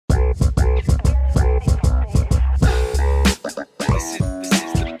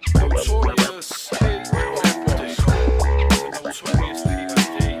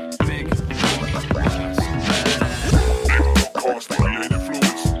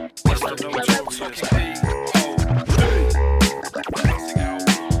Hello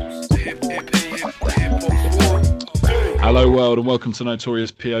world and welcome to Notorious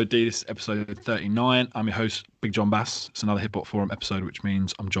POD. This is episode 39. I'm your host, Big John Bass. It's another Hip Hop Forum episode, which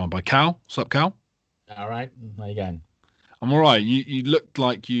means I'm joined by Cal. What's up, Cal? All right, how you going? I'm all right. You looked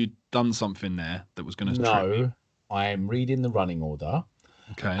like you'd done something there that was going to trip me. No, I am reading the running order.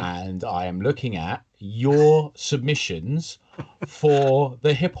 Okay. And I am looking at your submissions for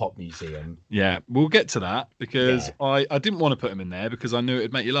the Hip Hop Museum. Yeah, we'll get to that because I didn't want to put them in there because I knew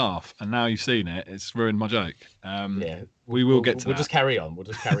it'd make you laugh. And now you've seen it, it's ruined my joke. We'll get to that. We'll just carry on. We'll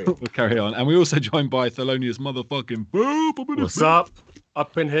carry on. And we're also joined by Thelonious motherfucking Boop. What's up?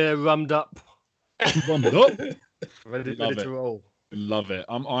 Up in here, rummed up. Rummed up? ready to roll. Love it.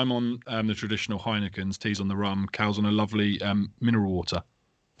 I'm on the traditional Heineken's, teas on the rum, Cal's on a lovely mineral water.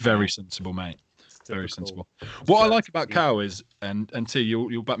 Very sensible, mate. Very sensible. What I like about Cal is, and T,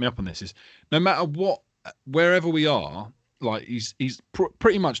 you'll back me up on this, is no matter what, wherever we are, like he's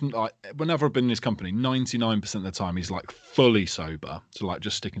pretty much like whenever I've been in his company, 99% of the time he's like fully sober, so like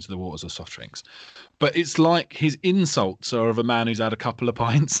just sticking to the waters of soft drinks. But it's like his insults are of a man who's had a couple of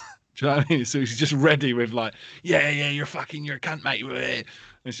pints. Do you know what I mean? So he's just ready with like, yeah, you're a cunt, mate.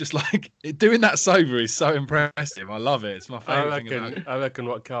 It's just like doing that sober is so impressive. I love it. It's my favourite thing about it. I reckon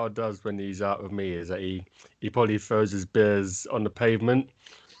what Carl does when he's out with me is that he probably throws his beers on the pavement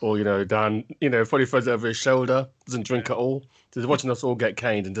or, down, probably throws it over his shoulder, doesn't drink at all. Just watching us all get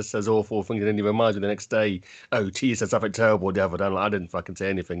caned and just says awful things. And then he reminds me the next day, oh, T said something terrible the other day. I didn't fucking say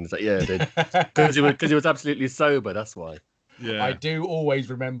anything. It's like, yeah, I did. Because he was absolutely sober. That's why. Yeah. I do always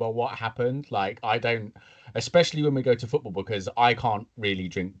remember what happened. Like, I don't, especially when we go to football, because I can't really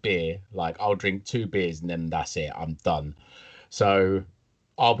drink beer. Like, I'll drink 2 beers and then that's it. I'm done. So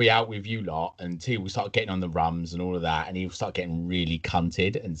I'll be out with you lot and T will start getting on the rums and all of that. And he'll start getting really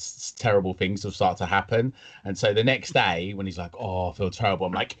cunted and terrible things will start to happen. And so the next day when he's like, oh, I feel terrible.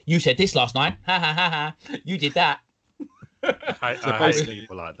 I'm like, you said this last night. Ha ha ha ha. You did that. I hate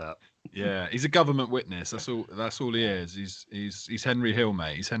people like that. Yeah, he's a government witness. That's all he is. He's Henry Hill,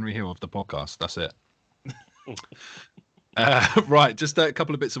 mate. He's Henry Hill of the podcast. That's it. Right, just a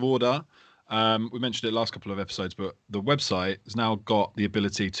couple of bits of order. We mentioned it last couple of episodes, but the website has now got the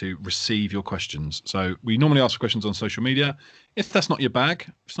ability to receive your questions. So we normally ask for questions on social media. If that's not your bag,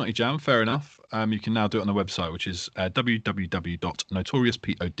 if it's not your jam, fair enough. You can now do it on the website, which is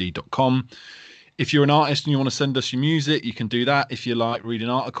www.notoriouspod.com. If you're an artist and you want to send us your music, you can do that. If you like reading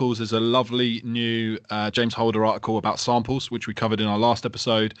articles, there's a lovely new James Holder article about samples, which we covered in our last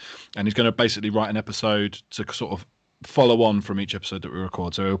episode. And he's going to basically write an episode to sort of follow on from each episode that we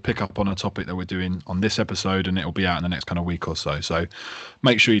record. So he'll pick up on a topic that we're doing on this episode and it'll be out in the next kind of week or so. So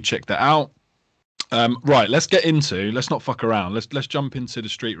make sure you check that out. Right, let's not fuck around. Let's jump into the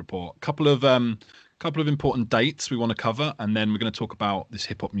street report. Couple of important dates we want to cover, and then we're going to talk about this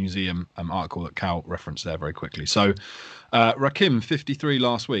Hip Hop Museum article that Cal referenced there very quickly. So, Rakim, 53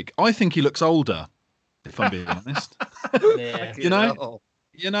 last week. I think he looks older, if I'm being honest. Yeah.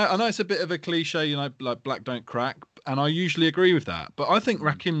 I know it's a bit of a cliche, like black don't crack, and I usually agree with that. But I think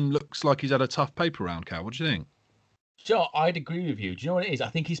Rakim looks like he's had a tough paper round, Cal. What do you think? Sure, I'd agree with you. Do you know what it is? I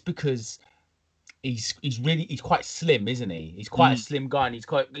think it's because he's quite slim, isn't he? He's quite a slim guy, and he's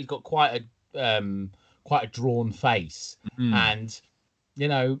got quite a drawn face. And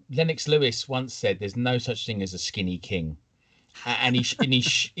Lennox Lewis once said there's no such thing as a skinny king, and he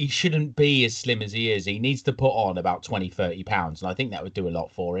shouldn't be as slim as he is. He needs to put on about 20-30 pounds, and I think that would do a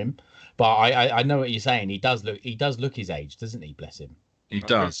lot for him. But I know what you're saying. He does look his age, doesn't he? Bless him. He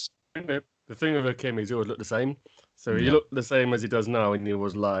does. The thing with Kim is he always looked the same. So he looked the same as he does now when he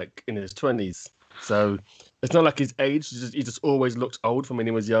was like in his 20s. So it's not like his age. He just always looked old from when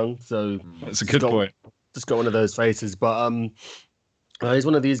he was young. So that's a good point. Just got one of those faces. But he's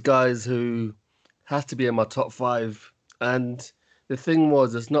one of these guys who has to be in my top 5. And the thing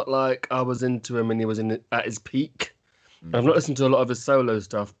was, it's not like I was into him when he was at his peak. I've not listened to a lot of his solo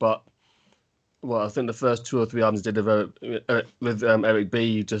stuff, but I think the first 2 or 3 albums he did with Eric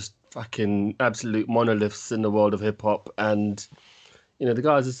B, just fucking absolute monoliths in the world of hip hop. And the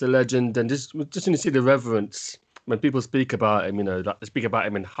guy's just a legend, and just when you see the reverence when people speak about him, they speak about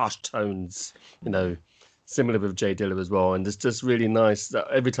him in hushed tones, similar with Jay Dilla as well. And it's just really nice that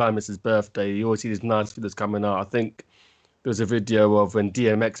every time it's his birthday, you always see these nice videos coming out. I think there was a video of when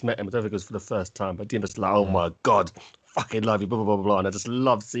DMX met him. I don't think it was for the first time, but DMX was like, oh my God, fucking love you, blah, blah, blah, blah. And I just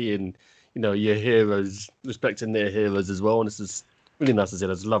love seeing, your heroes, respecting their heroes as well. And it's just really nice to see. I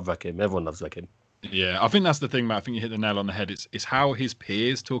just love Rakim. Everyone loves Rakim. Yeah, I think that's the thing, Matt. I think you hit the nail on the head. It's how his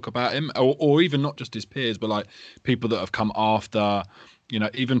peers talk about him, or even not just his peers, but like people that have come after.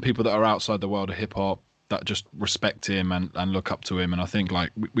 even people that are outside the world of hip hop that just respect him and look up to him. And I think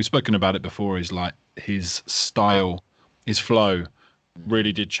like we've spoken about it before, is like his style, his flow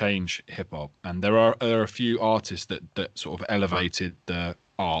really did change hip hop. And there are a few artists that sort of elevated the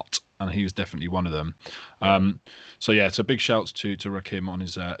art, and he was definitely one of them. So yeah, it's a big shouts to Rakim on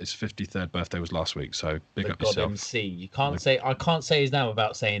his 53rd birthday was last week. So big the up God yourself. MC. You can't say, I can't say his name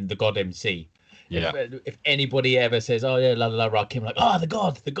without saying the God MC. Yeah. If anybody ever says, "Oh yeah, la la la," Rakim, like, "Oh, the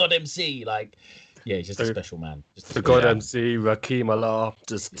God MC," like, yeah, he's just a special man. Just the God MC, Rakim Allah,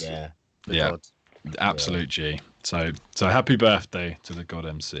 just the God. Absolute G. So happy birthday to the God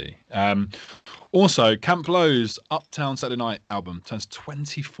MC. Also, Camp Lo's Uptown Saturday Night album turns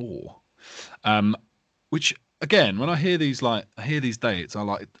 24. Which again, when I hear these dates,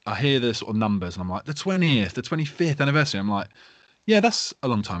 I hear the sort of numbers, and I'm like, the 20th, the 25th anniversary. I'm like, yeah, that's a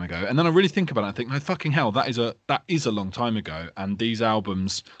long time ago. And then I really think about it and think, no, fucking hell, that is a long time ago. And these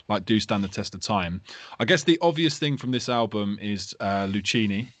albums like do stand the test of time. I guess the obvious thing from this album is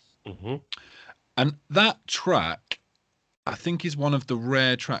Lucchini. Mm-hmm. And that track, I think, is one of the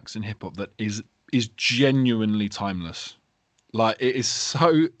rare tracks in hip hop that is genuinely timeless. Like, it is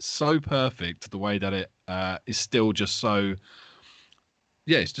so perfect the way that it is still just so.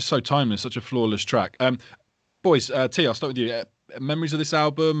 Yeah, it's just so timeless, such a flawless track. Boys, T, I'll start with you. Memories of this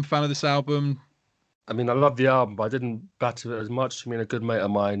album, fan of this album? I mean, I love the album, but I didn't batter it as much. I mean, a good mate of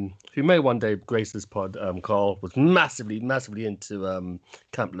mine, who may one day grace this pod, Carl, was massively into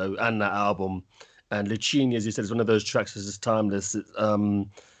Camp Lo and that album. And Lucchini, as you said, is one of those tracks that's just timeless. I mean,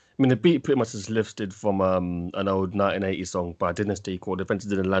 the beat pretty much is lifted from an old 1980 song by Dynasty called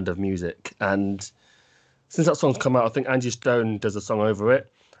Adventures in the Land of Music. And since that song's come out, I think Angie Stone does a song over it.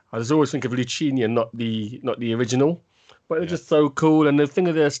 I just always think of Lucchini and not the original. But they're just so cool. And the thing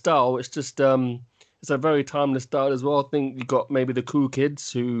of their style, it's just... it's a very timeless style as well. I think you got maybe the Cool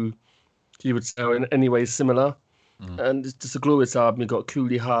Kids, who you would say are in any way similar. And it's just a glorious album. You got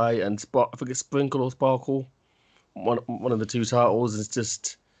Cooley High and I think it's Sprinkle or Sparkle. One of the two titles. It's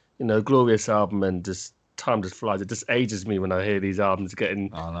just, glorious album, and just time just flies. It just ages me when I hear these albums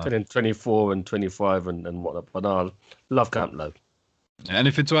turning 24 and 25 and whatnot. But I love Camp Lo.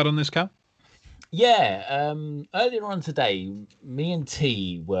 Anything to add on this, Cam? Yeah, earlier on today, me and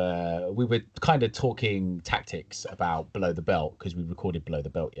T were kind of talking tactics about Below the Belt, because we recorded Below the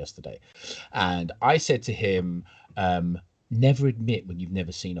Belt yesterday, and I said to him, never admit when you've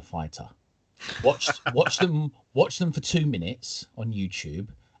never seen a fighter. Watch them for 2 minutes on YouTube,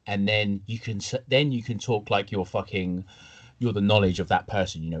 and then you can talk like you're the knowledge of that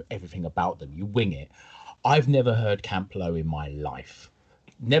person. You know everything about them. You wing it. I've never heard Camp Lo in my life.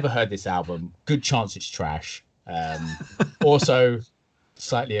 Never heard this album. Good chance it's trash. Also,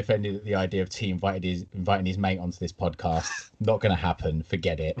 slightly offended at the idea of T inviting his mate onto this podcast. Not going to happen.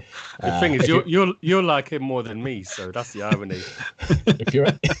 Forget it. The thing is, you're like him more than me, so that's the irony.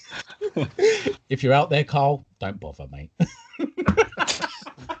 If you're out there, Carl, don't bother, mate.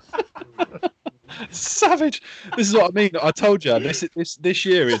 Savage. This is what I mean. I told you this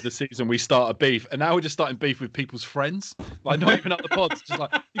year is the season we start a beef, and now we're just starting beef with people's friends. Like, not even up the pods. Just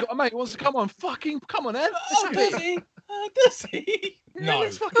like, you got a mate who wants to come on. Fucking come on, Ed. Does he? No.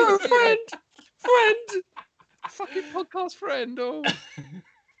 Friend. Fucking podcast friend. Oh,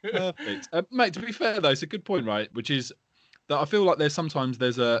 perfect, mate. To be fair though, it's a good point, right? Which is that I feel like there's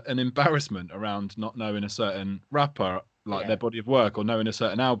an embarrassment around not knowing a certain rapper, like their body of work, or knowing a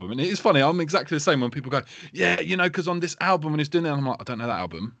certain album. And it's funny, I'm exactly the same when people go, yeah, because on this album when he's doing it, I'm like, I don't know that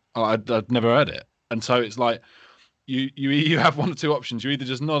album. I'd never heard it. And so it's like you have one or two options. You either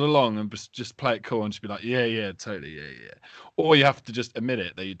just nod along and just play it cool and just be like, yeah, totally, yeah, or you have to just admit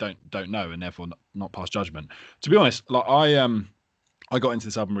it that you don't know, and therefore not pass judgment. To be honest, like I got into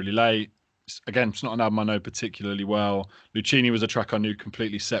this album really late. Again, it's not an album I know particularly well. Lucchini was a track I knew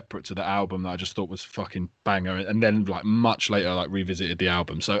completely separate to the album that I just thought was fucking banger, and then like much later like revisited the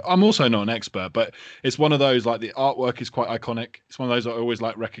album. So I'm also not an expert, but it's one of those, like, the artwork is quite iconic. It's one of those I always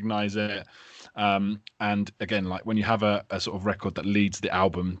like recognize it. And again, like when you have a sort of record that leads the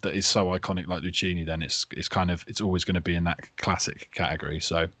album that is so iconic like Lucchini, then it's always going to be in that classic category.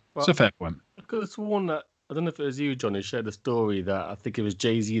 So it's a fair point. I could have sworn that, I don't know if it was you, John, who shared the story that I think it was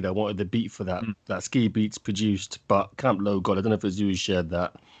Jay-Z that wanted the beat for that Ski Beats produced, but Camp Lo got it. I don't know if it was you who shared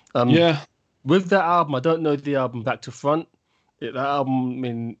that. With that album, I don't know the album back to front. That album, I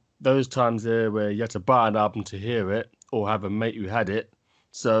mean, those times there where you had to buy an album to hear it or have a mate who had it.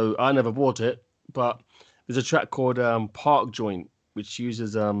 So I never bought it, but there's a track called Park Joint, which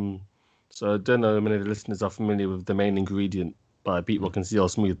uses, so I don't know how many of the listeners are familiar with The Main Ingredient by Beat Rock and CL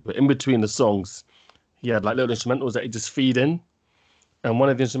Smooth, but in between the songs, he had like little instrumentals that he just feed in. And one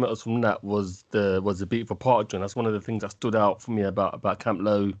of the instrumentals from that was the beat for Prodigy, and that's one of the things that stood out for me about Camp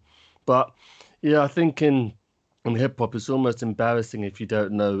Low. But yeah, I think in hip hop, it's almost embarrassing if you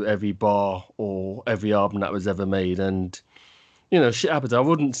don't know every bar or every album that was ever made. And shit happens. I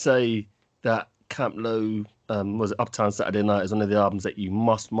wouldn't say that Camp Low was Uptown Saturday Night is one of the albums that you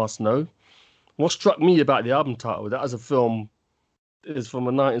must know. What struck me about the album title, that as a film, is from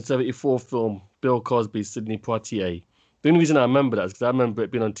a 1974 film, Bill Cosby's Sidney Poitier. The only reason I remember that is because I remember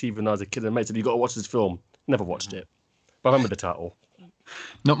it being on TV when I was a kid, and mate said, "You got to watch this film." Never watched it, but I remember the title.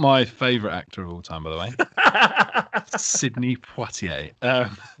 Not my favourite actor of all time, by the way. Sidney Poitier.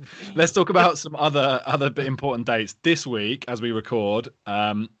 Let's talk about some other important dates. This week, as we record,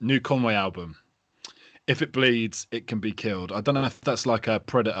 new Conway album. If it bleeds, it can be killed. I don't know if that's like a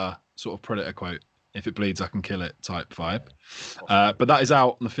Predator quote. If it bleeds, I can kill it type vibe. But that is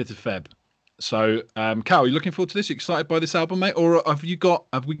out on the 5th of Feb. So, Cal, are you looking forward to this? Are you excited by this album, mate? Or have we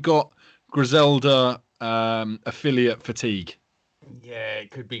got Griselda affiliate fatigue? Yeah,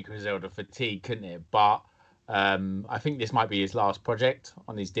 it could be Griselda fatigue, couldn't it? But I think this might be his last project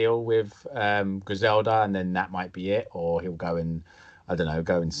on his deal with Griselda, and then that might be it. Or he'll go and, I don't know,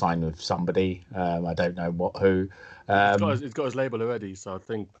 go and sign with somebody. I don't know who. He's got his label already, so I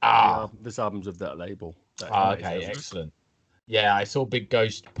think this album's of that label. Okay, excellent. Yeah, I saw Big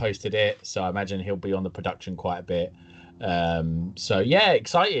Ghost posted it, so I imagine he'll be on the production quite a bit. So yeah,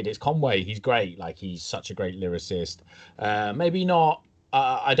 excited. It's Conway. He's great. Like, he's such a great lyricist. Maybe not.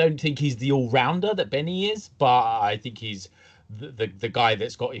 I don't think he's the all-rounder that Benny is, but I think he's the guy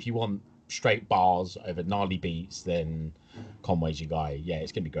that's got. If you want straight bars over gnarly beats, then Conway's your guy. Yeah,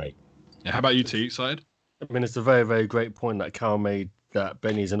 it's gonna be great. Yeah, how about you? Two excited? I mean, it's a very, very great point that Cal made, that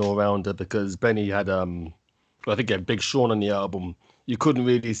Benny's an all-rounder, because Benny had I think he had Big Sean on the album. You couldn't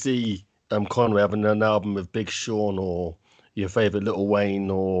really see Conway having an album with Big Sean or your favorite Lil Wayne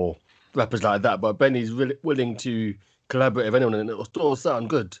or rappers like that, but Benny's really willing to collaborate with anyone, and it'll still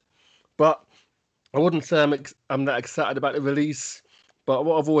sound good. But I wouldn't say I'm that excited about the release. But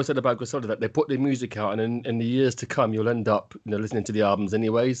what I've always said about Griselda, that they put their music out, and in the years to come, you'll end up listening to the albums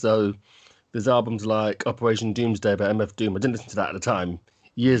anyway. So there's albums like Operation Doomsday by MF Doom. I didn't listen to that at the time.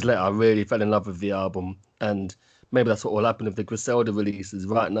 Years later, I really fell in love with the album, and maybe that's what will happen with the Griselda releases.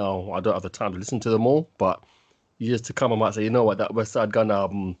 Right now, I don't have the time to listen to them all, but years to come, I might say, you know what, that West Side Gun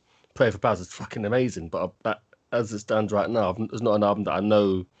album, Pray for Paz, is fucking amazing. But as it stands right now, there's not an album that I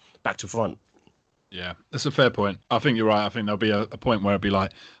know back to front. Yeah, that's a fair point. I think you're right. I think there'll be a point where it'll be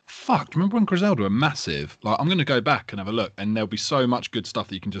like, fuck, remember when Griselda were massive? Like, I'm going to go back and have a look, and there'll be so much good stuff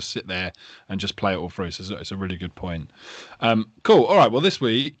that you can just sit there and just play it all through. So it's a really good point. Cool. All right. Well, this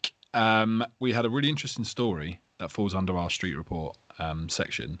week we had a really interesting story that falls under our Street Report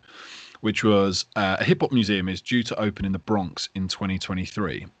section, which was a hip hop museum is due to open in the Bronx in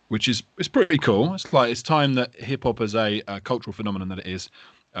 2023, which is pretty cool. It's time that hip hop as a cultural phenomenon that it is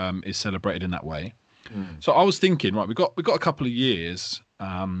celebrated in that way. So I was thinking, right, we got a couple of years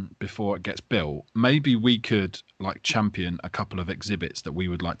before it gets built. Maybe we could like champion a couple of exhibits that we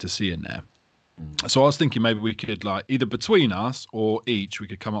would like to see in there. So I was thinking maybe we could, like, either between us or each, we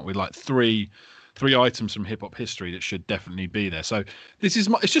could come up with like three items from hip hop history that should definitely be there. So it's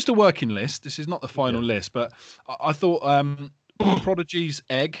just a working list. This is not the final list, but I thought Prodigy's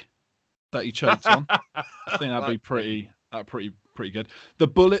egg that he choked on, I think that'd be pretty good. The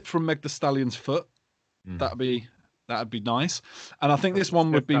bullet from Meg Thee Stallion's foot, that'd be nice. And I think this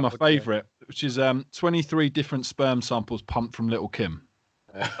one would be my favorite, which is 23 different sperm samples pumped from Little Kim.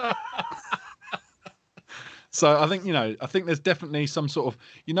 So I think there's definitely some sort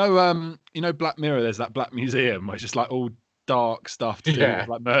of Black Mirror. There's that Black Museum where it's just like all dark stuff to do with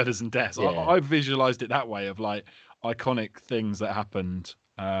like murders and deaths. Yeah. I visualized it that way, of like iconic things that happened.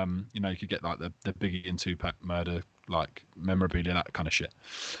 You could get like the Biggie and Tupac murder, like memorabilia, that kind of shit.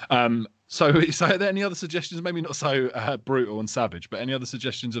 So are there any other suggestions? Maybe not so brutal and savage, but any other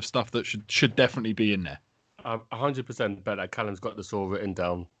suggestions of stuff that should definitely be in there? 100% bet that Callum's got this all written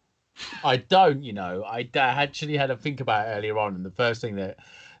down. I don't, I actually had to think about it earlier on, and the first thing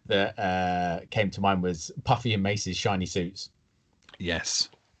that came to mind was Puffy and Mace's shiny suits. Yes.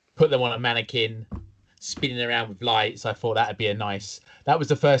 Put them on a mannequin, spinning around with lights. I thought that'd be that was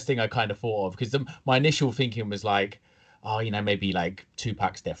the first thing I kind of thought of, because my initial thinking was like, maybe like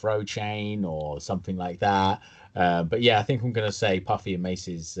Tupac's Death Row chain or something like that. But yeah, I think I'm going to say Puffy and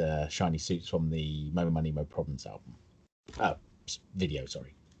Mace's shiny suits from the Mo Money, Mo Problems album. Video,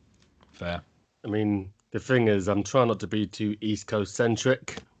 sorry. Fair. I mean, the thing is, I'm trying not to be too East Coast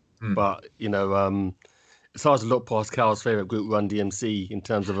centric, but it's hard to look past Cal's favorite group, Run DMC, in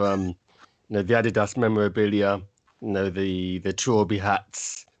terms of the Adidas memorabilia. You know, the Trorby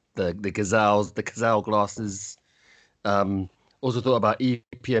hats, the gazelle glasses. Also thought about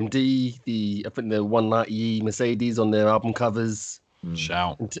EPMD, I think the 190 Mercedes on their album covers.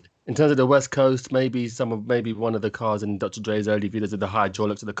 Shout. In terms of the West Coast, maybe one of the cars in Dr. Dre's early videos of the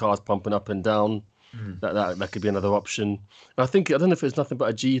hydraulics of the cars pumping up and down. That could be another option. And I don't know if it's nothing but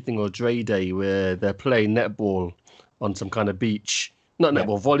a G thing or Dre Day where they're playing netball on some kind of beach. Not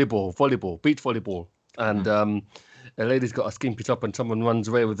netball, volleyball, beach volleyball. And a lady's got a skimpy top and someone runs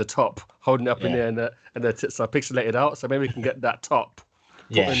away with the top, holding it up in there, and their tits are pixelated out. So maybe we can get that top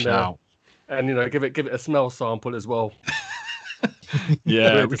put in there. And, you know, give it a smell sample as well.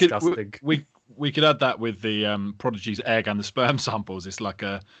 Yeah, we could add that with the Prodigy's egg and the sperm samples. It's like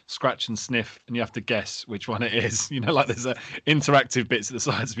a scratch and sniff, and you have to guess which one it is. You know, like there's interactive bits at the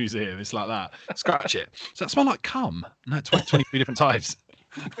Science Museum. It's like that. Scratch it. Does that smell like cum? No, 23 different types.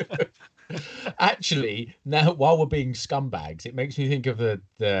 Actually, now while we're being scumbags, it makes me think of the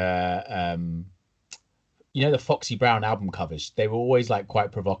you know, the Foxy Brown album covers. They were always like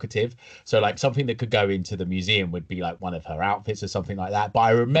quite provocative. So like something that could go into the museum would be like one of her outfits or something like that. But I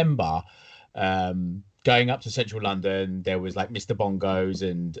remember going up to central London, there was like Mr. Bongos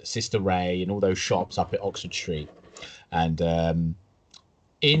and Sister Ray and all those shops up at Oxford Street. And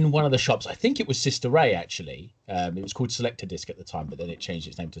in one of the shops, I think it was Sister Ray actually. It was called Selector Disc at the time, but then it changed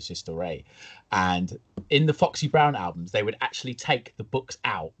its name to Sister Ray. And in the Foxy Brown albums, they would actually take the books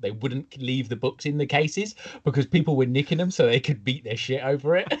out. They wouldn't leave the books in the cases because people were nicking them so they could beat their shit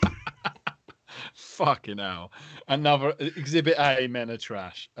over it. Fucking hell. Another Exhibit A, Men Are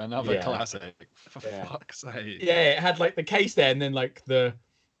Trash. Another classic. For fuck's sake. Yeah, it had like the case there and then like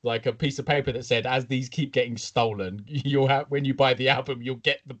a piece of paper that said, as these keep getting stolen, you'll have, when you buy the album, you'll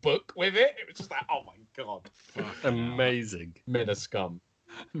get the book with it. It was just like, oh my God. Amazing. Men are scum.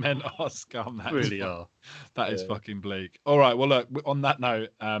 Men are scum. That really are. That is fucking bleak. All right. Well, look, on that note,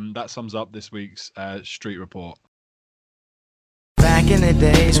 that sums up this week's Street Report. Back in the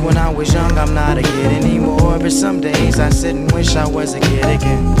days when I was young, I'm not a kid anymore. But some days I sit and wish I was a kid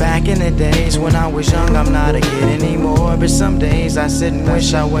again. Back in the days when I was young, I'm not a kid anymore. But some days I sit and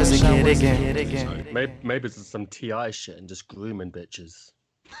wish I was a kid again. Maybe it's some TI shit and just grooming bitches.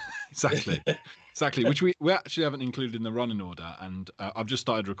 Exactly. Exactly, which we actually haven't included in the running order, and I've just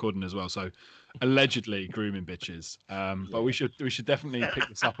started recording as well. So, allegedly grooming bitches, but we should definitely pick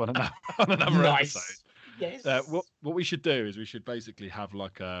this up on another episode. Yes. What we should do is we should basically have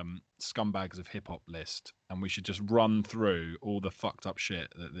like scumbags of hip hop list, and we should just run through all the fucked up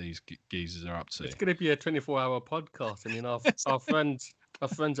shit that these geezers are up to. It's going to be a 24-hour podcast. I mean, our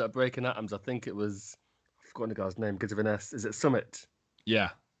friends at Breaking Atoms. I think it was, I've forgotten the guy's name because of an S. Is it Summit? Yeah.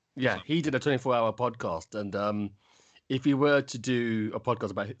 Yeah, he did a 24-hour podcast, and if we were to do a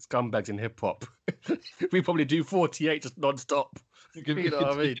podcast about scumbags in hip hop, we'd probably do 48 just non-stop. You know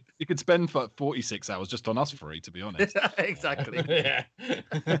what I mean? You could spend 46 hours just on us free, to be honest. Exactly. Yeah.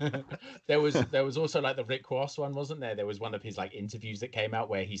 There was also like the Rick Ross one, wasn't there? There was one of his like interviews that came out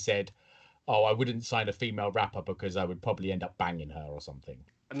where he said, "Oh, I wouldn't sign a female rapper because I would probably end up banging her or something."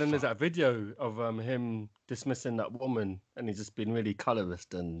 And then there's that video of him dismissing that woman, and he's just been really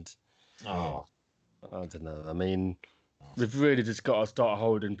colorist and I don't know. I mean, we've really just got to start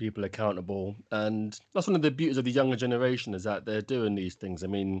holding people accountable, and that's one of the beauties of the younger generation is that they're doing these things. I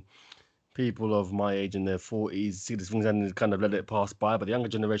mean, people of my age in their 40s see these things and kind of let it pass by, but the younger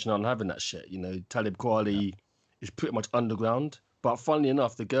generation aren't having that shit. You know, Talib Kweli is pretty much underground, but funnily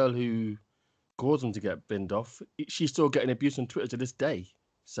enough, the girl who caused him to get binned off, she's still getting abuse on Twitter to this day.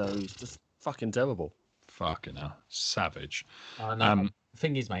 So it's just fucking terrible. Fucking hell, savage. The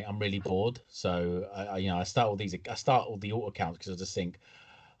thing is, mate, I'm really bored. So I start all the alt accounts because I just think,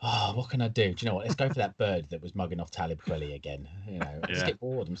 what can I do? Do you know what? Let's go for that bird that was mugging off Talib Kweli again. You know, I just get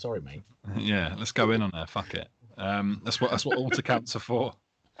bored. I'm sorry, mate. Yeah, let's go in on there. Fuck it. That's what alt accounts are for.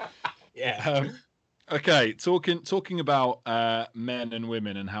 Yeah. Okay, talking about men and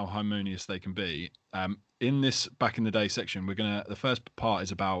women and how harmonious they can be. In this back in the day section, the first part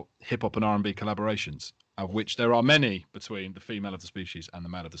is about hip hop and R&B collaborations, of which there are many between the female of the species and the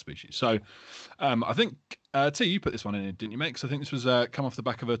male of the species. So, I think T, you put this one in, didn't you, mate? Because I think this was come off the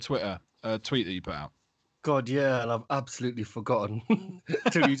back of a tweet that you put out. God, yeah, and I've absolutely forgotten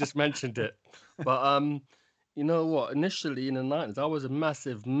until you just mentioned it. But you know what? Initially in the 90s, I was a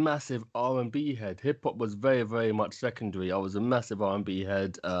massive, massive R&B head. Hip hop was very, very much secondary. I was a massive R&B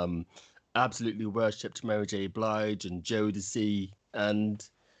head. Absolutely worshipped Mary J. Blige and Jodeci. And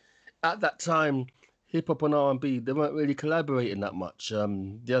at that time, hip hop and R&B, they weren't really collaborating that much.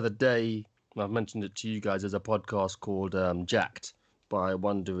 The other day, I've mentioned it to you guys, there's a podcast called Jacked by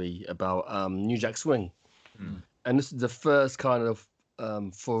Wondery about New Jack Swing. And this is the first kind of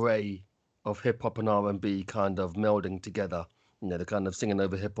foray of hip hop and R&B kind of melding together. You know, the kind of singing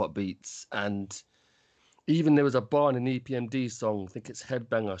over hip hop beats. And even there was a bar in an EPMD song, I think it's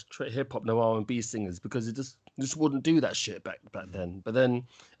Headbanger, hip hop, no R&B singers, because it just wouldn't do that shit back then. But then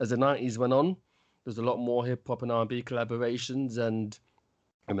as the 90s went on, there's a lot more hip hop and R&B collaborations, and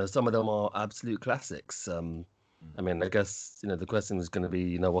you know, some of them are absolute classics. I mean, I guess, you know, the question is going to be,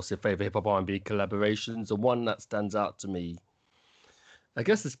 you know, what's your favorite hip hop R&B collaborations? The one that stands out to me, I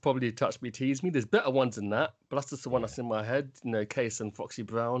guess, it's probably Touch Me, Tease Me. There's better ones than that, but that's just the one that's in my head. You know, Case and Foxy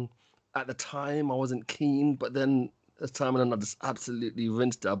Brown. At the time, I wasn't keen, but then as time went on, I just absolutely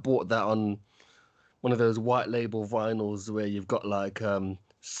rinsed it. I bought that on one of those white label vinyls where you've got like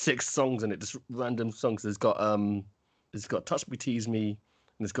 6 songs in it, just random songs. It's got Touch Me, Tease Me,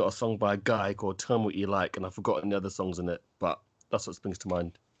 and it's got a song by a guy called Tell Me What You Like, and I've forgotten the other songs in it, but that's what springs to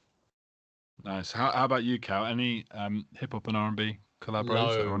mind. Nice. How about you, Cal? Any hip hop and R&B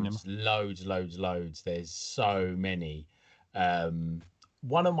collaborators that are on your mind? Loads. There's so many.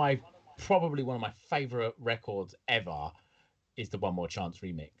 Probably one of my favorite records ever is the One More Chance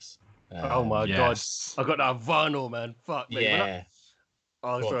remix. Oh my God, I got that vinyl, man. Fuck me. Yeah.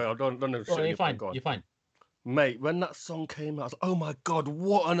 Sorry, I don't know. Oh, you're fine. You're fine. Mate, when that song came out, I was like, oh my God,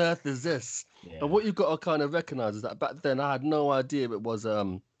 what on earth is this? Yeah. And what you've got to kind of recognize is that back then I had no idea it was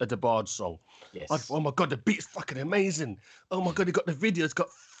a DeBarge song. Yes. Oh my God, the beat's fucking amazing. Oh my God, you got the video, it's got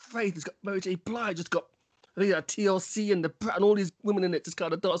Faith, it's got Mary J. Blige, it's got TLC and the Brat and all these women in it just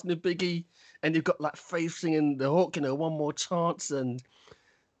kind of dancing with Biggie. And you've got like Faith singing the hook, you know, One More Chance. And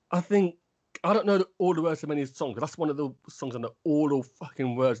I don't know all the words to many songs, but that's one of the songs I know all the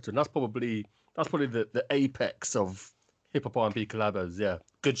fucking words to. And that's probably the apex of hip hop R&B collabos. Yeah,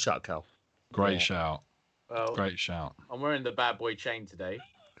 good shout, Cal. Great shout. Well, great shout. I'm wearing the bad boy chain today.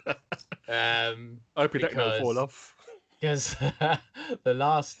 I hope your neck won't fall off. Because the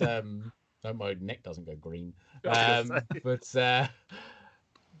last, no, my neck doesn't go green. But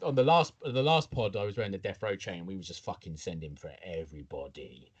on the last pod, I was wearing the Death Row chain. We was just fucking sending for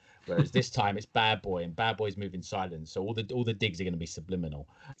everybody. Whereas this time it's Bad Boy, and Bad Boy's moving silent, so all the digs are going to be subliminal.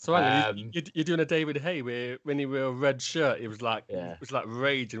 So you're doing a David Hay where when he wore a red shirt, it was like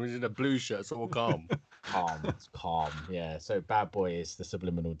rage, and when he's in a blue shirt, it's all calm. It's calm. Yeah. So Bad Boy is the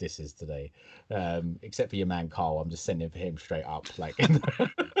subliminal disses today, except for your man Carl. I'm just sending for him straight up, like.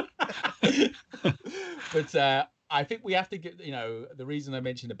 But I think we have to get. You know, the reason I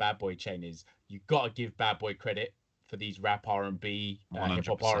mentioned the Bad Boy chain is you got to give Bad Boy credit for these rap R&B, hip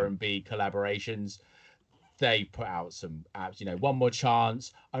hop R&B collaborations. They put out some apps, you know, One More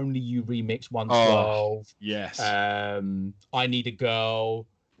Chance, Only You Remix 112. Yes. I Need a Girl.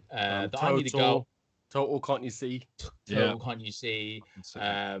 I Need a Girl. Total Can't You See? Total Can't You See?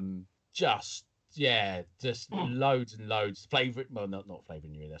 Just loads and loads. Flavor, well, not Flavor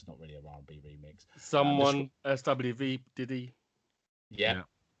New. That's not really a R&B remix. Someone, SWV, Diddy. Yeah.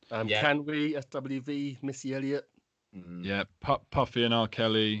 Can We, SWV, Missy Elliott. Mm-hmm. Yeah, Puffy and R.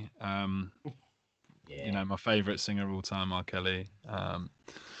 Kelly. You know, my favourite singer of all time, R. Kelly.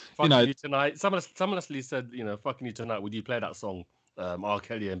 Fucking You Tonight. Someone actually said, you know, Fucking You Tonight, would you play that song? R.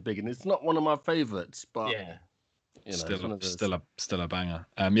 Kelly and Big, and it's not one of my favourites, but yeah, you know, still a banger.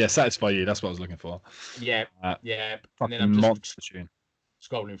 Satisfy You. That's what I was looking for. Yeah. And then I'm just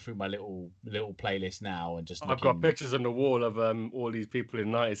scrolling through my little playlist now and just. I've got pictures on the wall of all these people in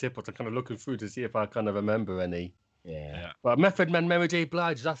 90s hip hop. I'm kind of looking through to see if I kind of remember any. Yeah. But Method Man, Mary J.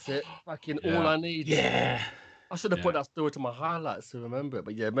 Blige, that's it. Fucking all I need. Yeah. I should have put that story to my highlights to remember it.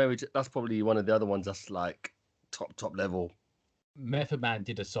 But yeah, Mary J. That's probably one of the other ones that's like top level. Method Man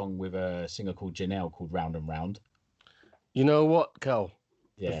did a song with a singer called Janelle called Round and Round. You know what, Kel?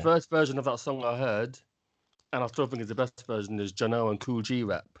 Yeah. The first version of that song I heard, and I still think it's the best version, is Janelle and Cool G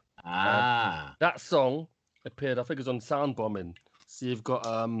Rap. That song appeared, I think it's on Sound Bombing. So you've got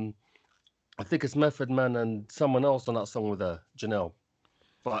I think it's Method Man and someone else on that song with her, Janelle.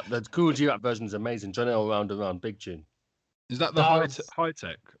 But the Cool G Rap version is amazing. Janelle Round and Round, big tune. Is that the high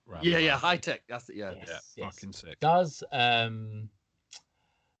tech? Yeah, high tech. That's it. Yeah, yes. Fucking sick. Does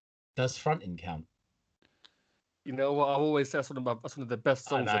fronting count? You know what? I always say that's one of the best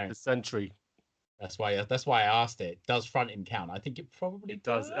songs of the century. That's why I asked it. Does fronting count? I think it probably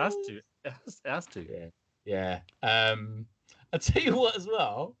does. It has to. It has to. Yeah. I tell you what, as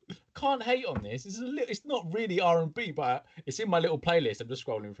well, can't hate on this. It's not really R&B, but it's in my little playlist. I'm just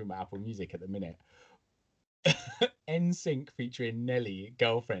scrolling through my Apple Music at the minute. NSYNC featuring Nelly,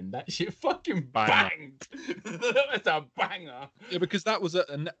 Girlfriend. That shit fucking banged. That's a banger. Yeah, because that was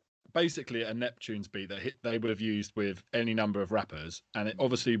basically a Neptune's beat that they would have used with any number of rappers, and it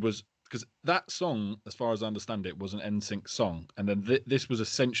obviously was because that song, as far as I understand it, was an NSYNC song, and then this was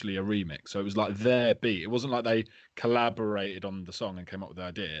essentially a remix. So it was like their beat. It wasn't like they collaborated on the song and came up with the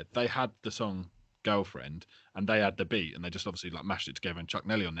idea. They had the song Girlfriend, and they had the beat, and they just obviously like mashed it together and chucked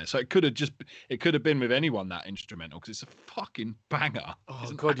Nelly on there. So it could have been with anyone, that instrumental, because it's a fucking banger.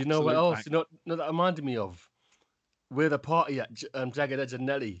 Oh God, you know what else? Banger. You know that reminded me of? We're the party at Jagged Edge and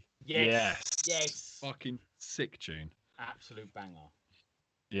Nelly. Yes. Fucking sick tune. Absolute banger.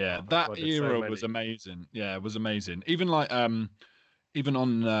 Yeah, Oh, that God, there's era so was many. amazing. Yeah, it was amazing. Even like even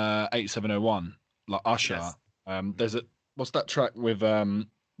on 8701, like Usher, Yes. there's what's that track with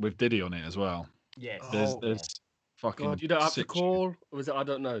Diddy on it as well? Yes. There's fucking God, you don't have to sick call, tune. or is it? I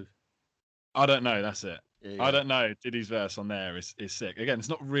don't know. I don't know, that's it. Yeah, I don't know. Diddy's verse on there is sick. Again, it's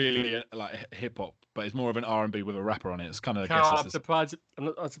not really like hip hop, but it's more of an R&B with a rapper on it. It's kind of Carl, I'm surprised.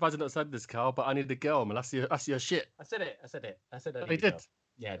 I'm surprised you not said this, Carl. But I need the girl, man. That's your shit. I said it. Oh, he did.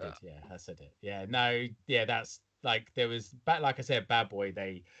 Yeah, I did. Yeah, I said it. Yeah, no, yeah, that's like there was like I said, Bad Boy.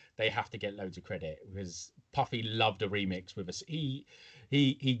 They have to get loads of credit because Puffy loved a remix with us. He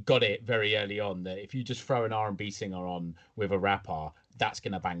got it very early on that if you just throw an R&B singer on with a rapper, that's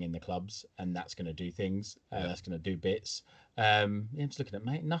gonna bang in the clubs and that's gonna do things. That's gonna do bits. Yeah, I'm just looking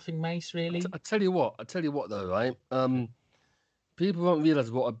at nothing Mace really. I tell you what though, right? People won't realize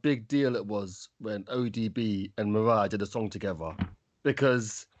what a big deal it was when ODB and Mariah did a song together,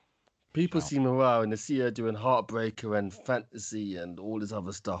 because people see Mariah and they see her doing Heartbreaker and Fantasy and all this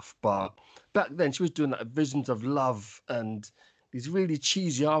other stuff, but back then she was doing like Visions of Love and these really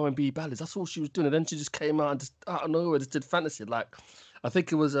cheesy R&B ballads. That's all she was doing, and then she just came out and just out of nowhere just did Fantasy. Like, I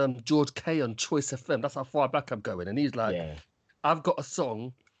think it was George K on Choice FM. That's how far back I'm going, and he's like, I've got a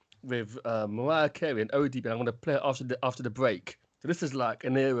song with Mariah Carey and ODB. I'm going to play it after the break. So this is like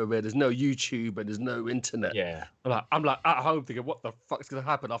an era where there's no YouTube and there's no internet. Yeah. I'm like at home thinking, what the fuck's going to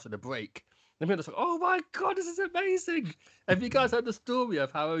happen after the break? And I'm just like, oh my God, this is amazing. Have you guys heard the story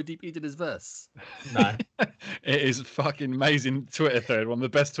of how ODB did his verse? No. It is fucking amazing Twitter thread. One of the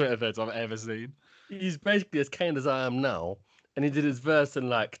best Twitter threads I've ever seen. He's basically as kind as I am now. And he did his verse in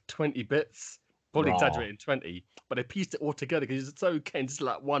like 20 bits. Probably exaggerating 20. But they pieced it all together because he's so kind, just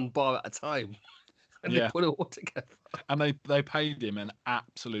like one bar at a time. And they put it all together. And they paid him an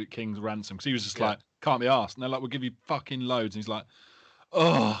absolute king's ransom because he was just like, can't be asked. And they're like, we'll give you fucking loads. And he's like,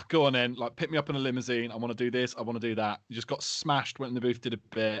 oh, go on then. Like, pick me up in a limousine. I want to do this. I want to do that. He just got smashed, went in the booth, did a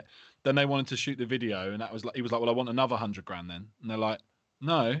bit. Then they wanted to shoot the video. And that was like, he was like, well, I want another 100 grand then. And they're like,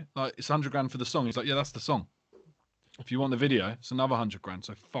 no, like it's 100 grand for the song. He's like, yeah, that's the song. If you want the video, it's another 100 grand.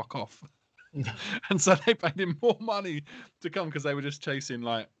 So fuck off. And so they paid him more money to come because they were just chasing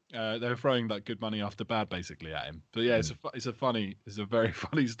like they were throwing like good money after bad basically at him. But yeah, it's a very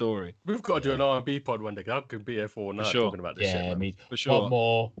funny story. We've got to do an R&B pod one day. I could be here for night talking about this shit. I mean, for sure. One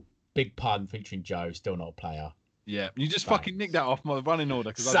more Big Pun featuring Joe, still not a player. Yeah, you just fucking nicked that off my running order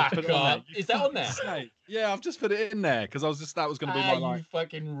because I just put it on there. Is that on there? Yeah, I've just put it in there because I was just that was going to be my like. You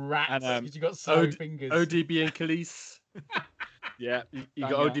fucking rats! Because you got slow fingers. ODB and Khalees. Yeah, you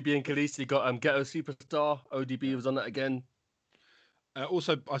got ODB and Khalees. You got Ghetto Superstar. ODB was on that again.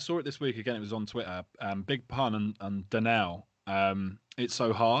 Also, I saw it this week again. It was on Twitter. Big Pun and Danelle. It's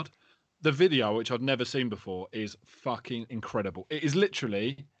So Hard. The video, which I'd never seen before, is fucking incredible. It is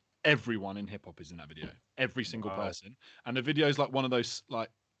literally everyone in hip hop is in that video. Every single person. And the video is like one of those like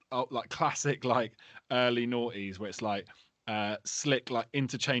classic like early noughties where it's like slick like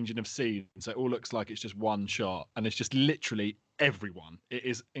interchanging of scenes. So it all looks like it's just one shot, and it's just literally everyone. It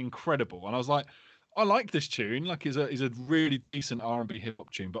is incredible. And I was like, I like this tune. Like, it's a really decent R&B hip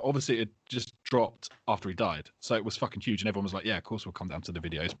hop tune, but obviously it just dropped after he died, so it was fucking huge, and everyone was like, "Yeah, of course we'll come down to the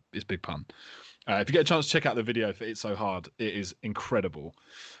video. It's Big Pun." If you get a chance to check out the video for "It's So Hard," it is incredible.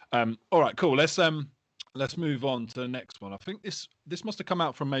 All right, cool. Let's move on to the next one. I think this must have come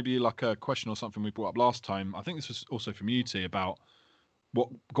out from maybe like a question or something we brought up last time. I think this was also from you, T, about what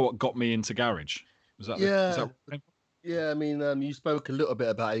got me into garage. Was that Yeah, I mean, you spoke a little bit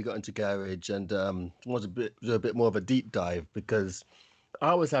about how you got into garage, and was a bit more of a deep dive, because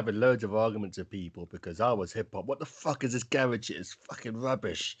I was having loads of arguments with people because I was hip hop. What the fuck is this garage shit? It's fucking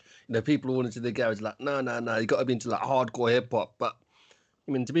rubbish. You know, people all into the garage like, no, you got to be into like hardcore hip hop. But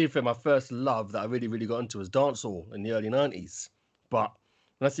I mean, to be fair, my first love that I really, really got into was dancehall in the early 90s. But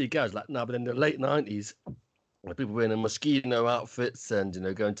when I see garage, like, no, but in the late 90s, people wearing mosquito outfits and, you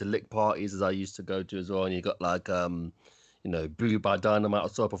know, going to lick parties as I used to go to as well. And you got like, you know, Boo by Dynamite. I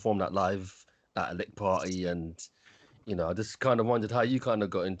saw perform that live at a lick party. And, you know, I just kind of wondered how you kind of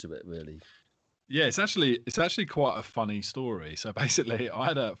got into it, really. Yeah, it's actually quite a funny story. So basically, I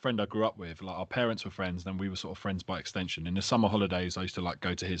had a friend I grew up with. Like our parents were friends, then we were sort of friends by extension. In the summer holidays, I used to like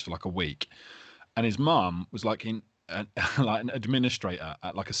go to his for like a week, and his mum was like in like an administrator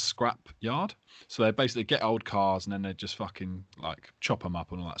at like a scrap yard. So they basically get old cars and then they just fucking like chop them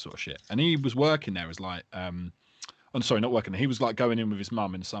up and all that sort of shit. And he was working there as like I'm sorry, not working there. He was like going in with his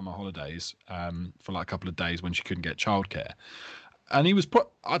mum in summer holidays for like a couple of days when she couldn't get childcare. And he was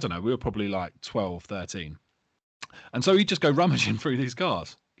I don't know, we were probably like 12, 13. And so he'd just go rummaging through these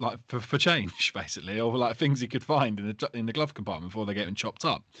cars, like for change, basically, or like things he could find in the glove compartment before they get chopped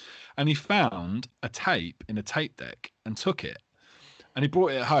up. And he found a tape in a tape deck and took it. And he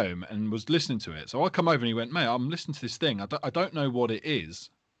brought it home and was listening to it. So I come over and he went, mate, I'm listening to this thing. I don't know what it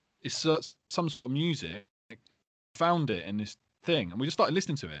is. It's some sort of music. Found it in this thing. And we just started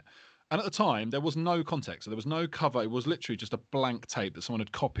listening to it. And at the time, there was no context. So there was no cover. It was literally just a blank tape that someone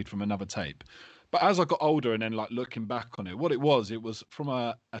had copied from another tape. But as I got older and then like looking back on it, what it was from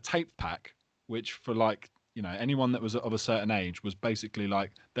a tape pack, which for like, you know, anyone that was of a certain age was basically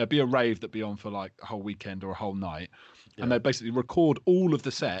like, there'd be a rave that'd be on for like a whole weekend or a whole night. Yeah. And they'd basically record all of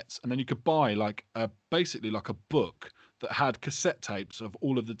the sets. And then you could buy like basically like a book that had cassette tapes of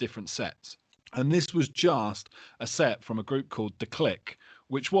all of the different sets. And this was just a set from a group called The Click,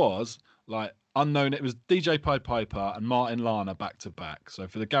 which was like unknown. It was DJ Pied Piper and Martin Lana back to back. So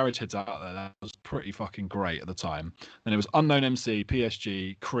for the garage heads out there, that was pretty fucking great at the time. Then it was Unknown MC,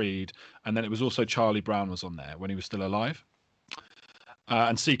 PSG, Creed, and then it was also Charlie Brown was on there when he was still alive,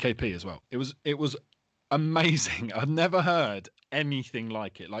 and CKP as well. It was amazing. I've never heard anything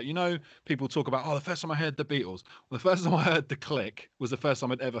like it. Like, you know, people talk about, the first time I heard the Beatles. Well, the first time I heard The Click was the first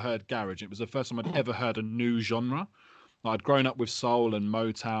time I'd ever heard garage. It was the first time I'd ever heard a new genre. Like, I'd grown up with soul and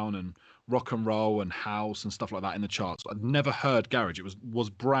Motown and rock and roll and house and stuff like that in the charts. I'd never heard garage. It was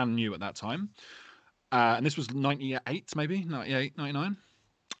brand new at that time. And this was 98, maybe 98, 99.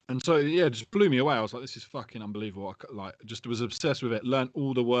 And so, yeah, it just blew me away. I was like, this is fucking unbelievable. I just was obsessed with it, learned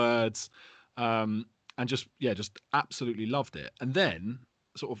all the words, and just absolutely loved it. And then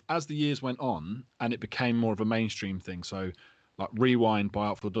sort of as the years went on and it became more of a mainstream thing. So like Rewind by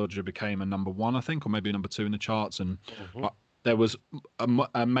Artful Dodger became a number one, I think, or maybe number two in the charts. And like, there was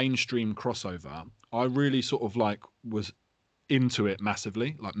a mainstream crossover. I really sort of like was into it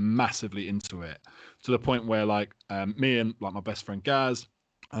massively into it, to the point where like me and like my best friend Gaz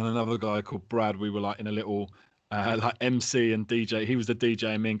and another guy called Brad, we were like in a little like MC and DJ. He was the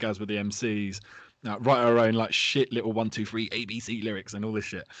DJ and me and Gaz were the MCs. Write our own like shit little 1, 2, 3 ABC lyrics and all this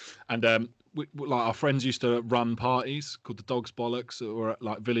shit. And like our friends used to run parties called the Dogs Bollocks, or at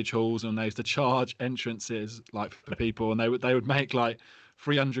like village halls, and they used to charge entrances like for people, and they would make like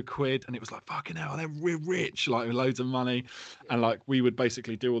 300 quid, and it was like, fucking hell, we're rich, like with loads of money. And like we would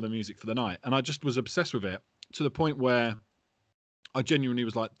basically do all the music for the night, and I just was obsessed with it to the point where I genuinely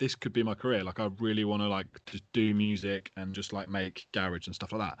was like, this could be my career. Like, I really want to like just do music and just like make garage and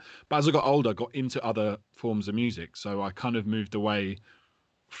stuff like that. But as I got older, I got into other forms of music. So I kind of moved away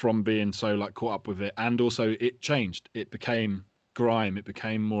from being so like caught up with it. And also it changed. It became grime. It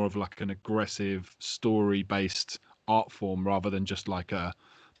became more of like an aggressive story based art form rather than just like a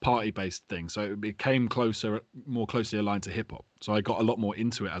party based thing. So it became more closely aligned to hip hop. So I got a lot more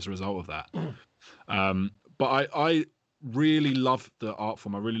into it as a result of that. But I really love the art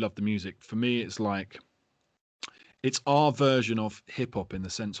form. I really love the music. For me, it's like it's our version of hip hop in the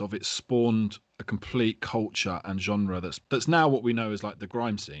sense of it spawned a complete culture and genre that's now what we know as like the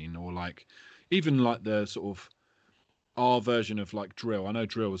grime scene, or like even like the sort of our version of like drill. I know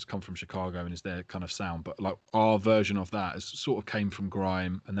drill has come from Chicago and is their kind of sound, but like our version of that is sort of came from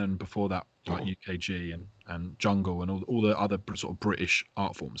grime, and then before that like UKG and jungle and all the other sort of British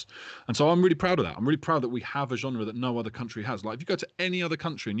art forms. And so I'm really proud of that. I'm really proud that we have a genre that no other country has. Like if you go to any other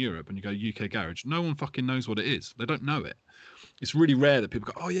country in Europe and you go UK garage, no one fucking knows what it is. They don't know it. It's really rare that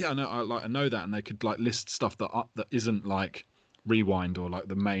people go, oh yeah, I know that, and they could like list stuff that isn't like Rewind or like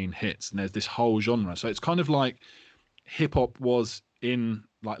the main hits. And there's this whole genre. So it's kind of like hip hop was in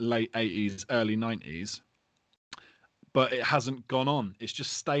like late 80s, early 90s, but it hasn't gone on. It's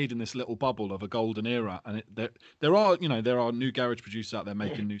just stayed in this little bubble of a golden era. And there are new garage producers out there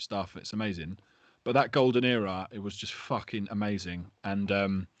making new stuff. It's amazing. But that golden era, it was just fucking amazing.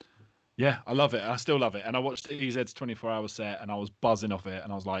 And yeah, I love it. I still love it. And I watched EZ's 24-hour set and I was buzzing off it.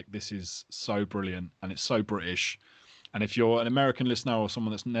 And I was like, this is so brilliant. And it's so British. And if you're an American listener or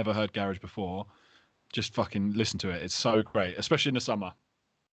someone that's never heard garage before, just fucking listen to it. It's so great, especially in the summer.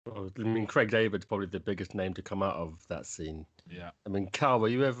 Well, I mean, Craig David's probably the biggest name to come out of that scene. Yeah. I mean, Carl, were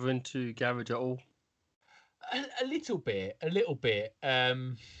you ever into garage at all? A little bit.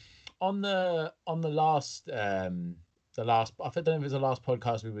 on the last I don't know if it was the last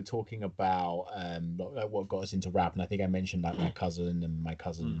podcast we were talking about like what got us into rap, and I think I mentioned like my cousin and my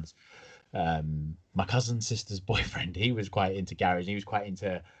cousin's my cousin's sister's boyfriend. He was quite into garage. He was quite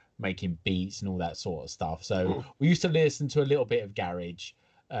into making beats and all that sort of stuff. So we used to listen to a little bit of garage,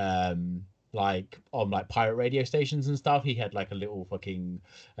 like on like pirate radio stations and stuff. He had like a little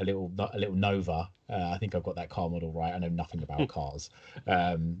Nova. I think I've got that car model right. I know nothing about cars.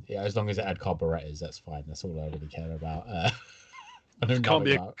 Yeah, as long as it had carburetors, that's fine. That's all I really care about. I don't can't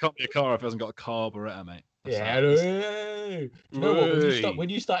be a car if it hasn't got a carburetor, mate. That's Do you know what? When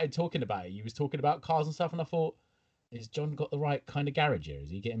you started talking about it, you was talking about cars and stuff, and I thought, has John got the right kind of garage here? Is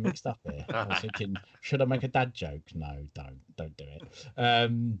he getting mixed up here? I was thinking, should I make a dad joke? No, don't do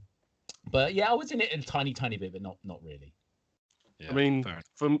it. But yeah, I was in it a tiny bit, but not really. Yeah, I mean,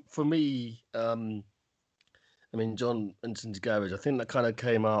 for me, I mean, John mentioned garage. I think that kind of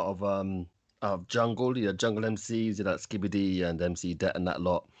came out of Jungle. You had Jungle MCs, you had Skibidi and MC Det and that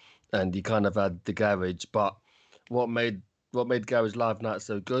lot, and you kind of had the garage. But what made Garage Live Night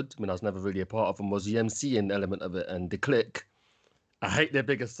so good, I mean, I was never really a part of them, was the MCing element of it and the click. I hate their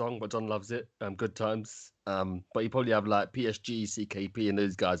biggest song, but John loves it. Good Times. But you probably have like PSG, CKP, and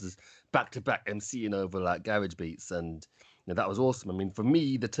those guys as back-to-back MCing over like garage beats, and you know, that was awesome. I mean, for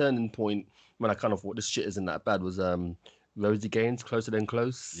me, the turning point when I kind of thought this shit isn't that bad was Rosie Gaines, Closer Than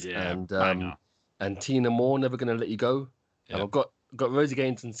Close, and Tina Moore, Never Gonna Let You Go. Yeah. I've got Rosie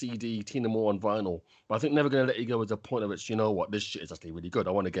Gaines on CD, Tina Moore on vinyl, but I think Never Gonna Let You Go was a point at which, you know what, this shit is actually really good.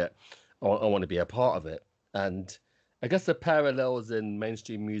 I want to be a part of it. And I guess the parallels in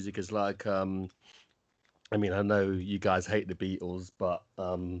mainstream music is like, I mean, I know you guys hate the Beatles, but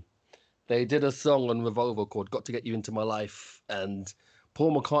they did a song on Revolver called Got to Get You Into My Life. And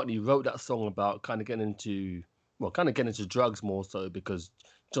Paul McCartney wrote that song about kind of getting into drugs more so, because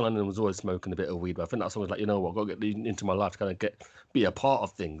John Lennon was always smoking a bit of weed. But I think that song was like, you know what, got to get into my life to kind of be a part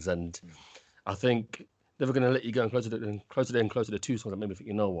of things. And I think Never Gonna Let You Go and Closer to two songs that made me think,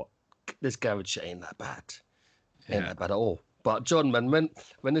 you know what, this garage shit ain't that bad. Ain't that bad at all. But John, man,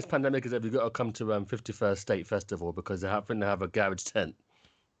 when this pandemic is over, you've got to come to 51st State Festival, because they have a garage tent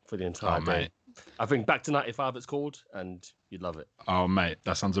for the entire day. Mate. I think Back to 95 it's called, and you'd love it. Oh, mate,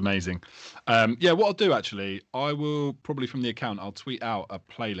 that sounds amazing. Yeah, what I'll do, actually, I will probably from the account, I'll tweet out a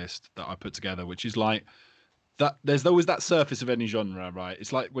playlist that I put together, which is like, that there's always that surface of any genre, right?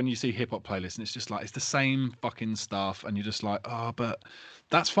 It's like when you see hip hop playlists and it's just like, it's the same fucking stuff, and you're just like, oh, but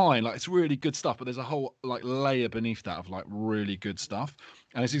that's fine. Like, it's really good stuff, but there's a whole like layer beneath that of like really good stuff.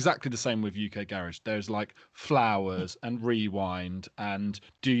 And it's exactly the same with UK Garage. There's like Flowers and Rewind and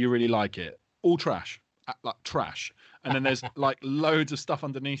Do You Really Like It? All trash, like trash. And then there's like loads of stuff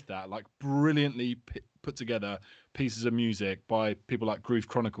underneath that, like brilliantly put together pieces of music by people like Groove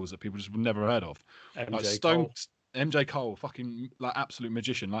Chronicles that people just never heard of. MJ Cole, fucking like absolute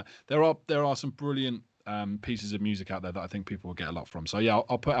magician. Like there are some brilliant pieces of music out there that I think people will get a lot from. So yeah,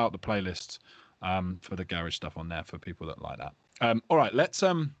 I'll put out the playlists for the garage stuff on there for people that like that. All right, let's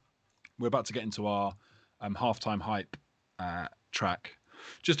we're about to get into our halftime hype track.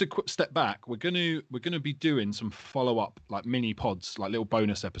 Just a quick step back. We're gonna be doing some follow-up like mini pods, like little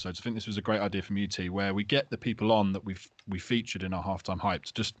bonus episodes. I think this was a great idea from UT, where we get the people on that we featured in our halftime hype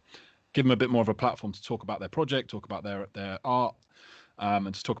to just give them a bit more of a platform to talk about their project, talk about their art,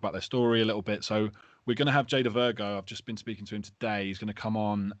 and to talk about their story a little bit. So we're going to have Jada Virgo. I've just been speaking to him today. He's going to come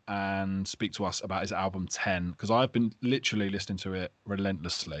on and speak to us about his album 10, because I've been literally listening to it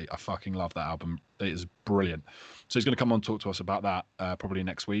relentlessly. I fucking love that album. It is brilliant. So he's going to come on and talk to us about that probably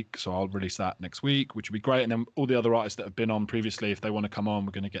next week. So I'll release that next week, which would be great. And then all the other artists that have been on previously, if they want to come on,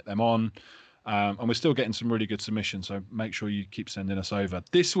 we're going to get them on. And we're still getting some really good submissions. So make sure you keep sending us over.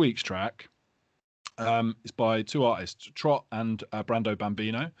 This week's track is by two artists, Trot and Brando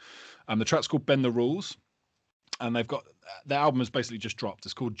Bambino. The track's called Bend the Rules, and they've got their album has basically just dropped.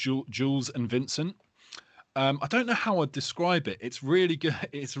 It's called Jules and Vincent. I don't know how I'd describe it. It's really good.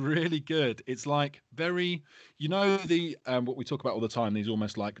 It's really good. It's like very, you know, the what we talk about all the time, these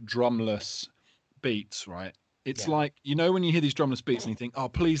almost like drumless beats, right? It's like, you know, when you hear these drumless beats and you think, oh,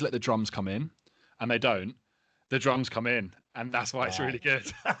 please let the drums come in, and they don't. The drums come in, and that's why it's really good.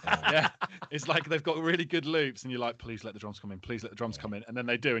 Yeah, it's like they've got really good loops, and you're like, please let the drums come in, please let the drums come in, and then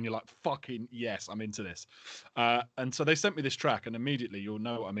they do, and you're like, fucking yes, I'm into this. And so they sent me this track, and immediately you'll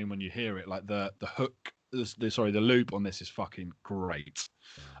know what I mean when you hear it. Like the hook, the loop on this is fucking great.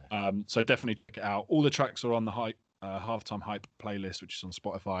 So definitely check it out. All the tracks are on the halftime hype playlist, which is on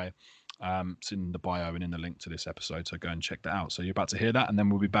Spotify. It's in the bio and in the link to this episode, so go and check that out. So you're about to hear that, and then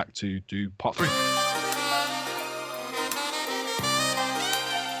we'll be back to do part 3.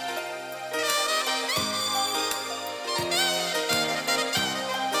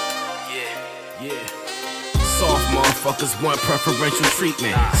 motherfuckers want preferential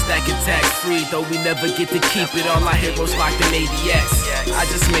treatment. Stacking tax free, though we never get to keep it. All our heroes locked in ADX. I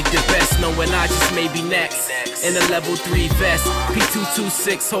just make the best, knowing I just may be next. In a level 3 vest,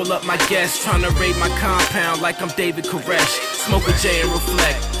 P226, hold up my guest. Tryna raid my compound like I'm David Koresh. Smoke a J and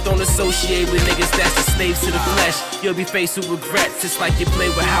reflect. Don't associate with niggas that's just slaves to the flesh. You'll be faced with regrets. It's like you play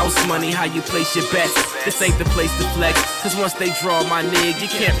with house money, how you place your bets. This ain't the place to flex, cause once they draw my nig, you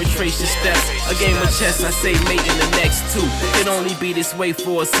can't retrace your steps. A game of chess, I say mate in the next two. It only be this way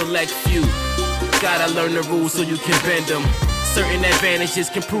for a select few. Gotta learn the rules so you can bend them. Certain advantages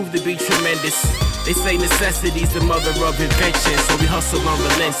can prove to be tremendous. They say necessity's the mother of invention, so we hustle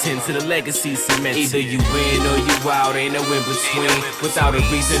unrelenting to the legacy cemented. Either you win or you out, ain't no in between. Without a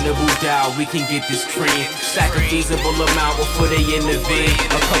reasonable doubt, we can get this cream. Stack a feasible amount before they intervene.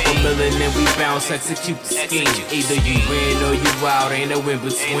 A couple million and we bounce, execute the scheme. Either you win or you out, ain't no in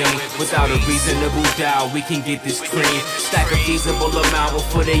between. Without a reasonable doubt, we can get this cream. Stack a feasible amount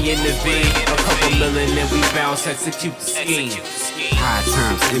before they intervene. A couple million and we bounce, execute the scheme. High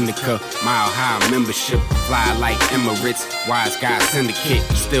times indica, mile high membership, fly like Emirates, wise guy syndicate,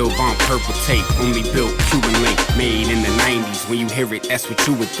 still bump purple tape, only built Cuban link, made in the 90s. When you hear it, that's what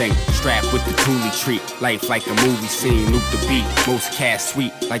you would think. Strapped with the Thule treat, life like a movie scene, loop the beat, most cash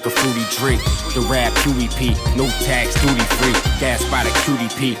sweet like a fruity drink. The rap QEP, no tax, duty free, gas by the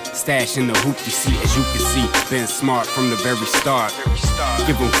QDP, stash in the hoopty seat. As you can see, been smart from the very start.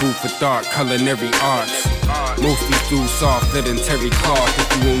 Give them food for thought, culinary arts. Most these dudes softer than Terry Clark.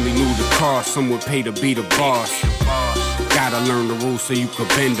 If you only knew the cost, some would pay to be the boss. Gotta learn the rules so you could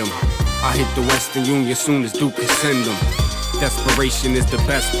bend them. I hit the Western Union soon as Duke can send them. Desperation is the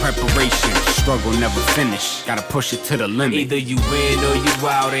best preparation. Struggle never finish, gotta push it to the limit. Either you win or you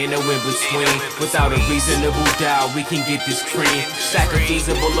out, ain't no in between. Without a reasonable doubt, we can get this cream. Stack a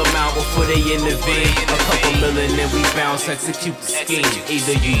feasible amount before they intervene. A couple million and we bounce, execute the scheme.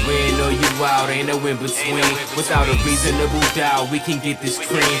 Either you win or you out, ain't no in between. Without a reasonable doubt, we can get this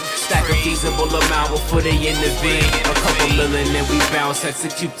cream. Stack a feasible amount before they intervene. A couple million and we bounce,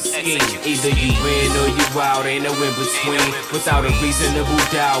 execute the scheme. Either you win or you out, ain't no in between. Without a reasonable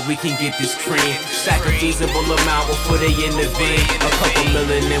doubt, we can get this cream. Stack a feasible amount before they intervene. A couple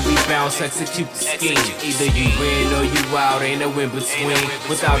million and we bounce, execute the scheme. Either you win or you out, ain't no in between.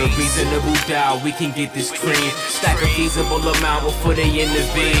 Without a reasonable doubt, we can get this cream. Stack a feasible amount before they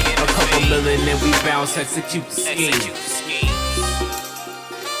intervene. A couple million and we bounce, execute the scheme.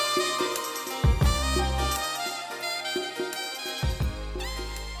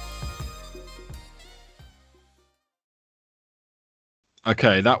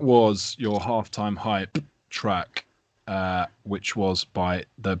 Okay, that was your halftime hype track, which was by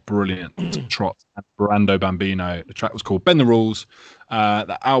the brilliant Trot and Brando Bambino. The track was called Bend the Rules.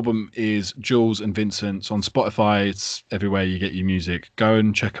 The album is Jules and Vincent's on Spotify. It's everywhere you get your music. Go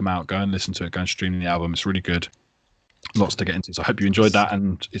and check them out. Go and listen to it. Go and stream the album. It's really good. Lots to get into. So I hope you enjoyed that,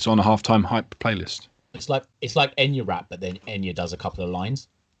 and it's on a halftime hype playlist. It's like Enya rap, but then Enya does a couple of lines.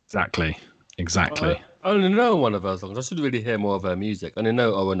 Exactly. I only know one of her songs. I should really hear more of her music. I only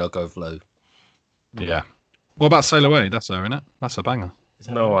know Orinoco Flow. Yeah. What about Sail Away? That's her, isn't it? That's a banger.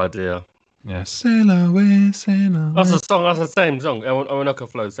 No idea. Yeah. Sail away, sail away. That's a song. That's the same song. Orinoco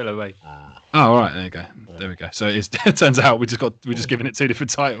Flow, Sail Away. Oh, all right. There you go. There we go. So it turns out we're just giving it two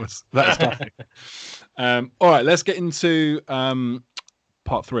different titles. That's fine. All right. Let's get into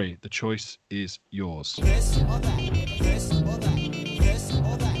part 3. The choice is yours. This or that, this or that, this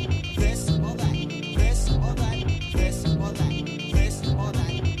or that, this or that, this or that, this or that, this or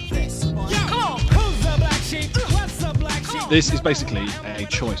that, this or that. Come on, who's the black sheep? What's the black sheep? This is basically a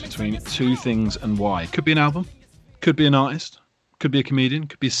choice between two things and why. Could be an album, could be an artist, could be a comedian,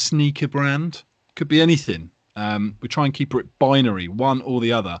 could be a sneaker brand, could be anything. We try and keep it binary, one or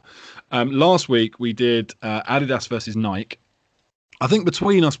the other. Last week we did Adidas versus Nike. I think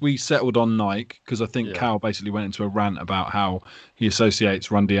between us we settled on Nike because I think Cal basically went into a rant about how he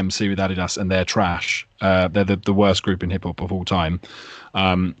associates Run DMC with Adidas and they're trash. They're the worst group in hip hop of all time.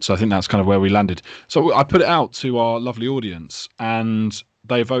 So I think that's kind of where we landed. So I put it out to our lovely audience and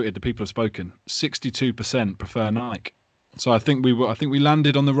they voted. The people have spoken. 62% prefer Nike. So I think we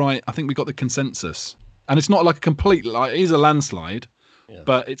landed on the right. I think we got the consensus. And it's not like a complete, like, it is a landslide,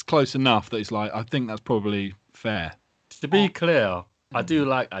 but it's close enough that it's like, I think that's probably fair. To be clear, I do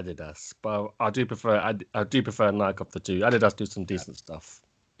like Adidas, but I do prefer Nike of the two. Adidas do some decent stuff.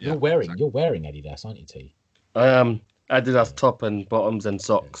 You're wearing Adidas, aren't you, T? I am Adidas top and bottoms and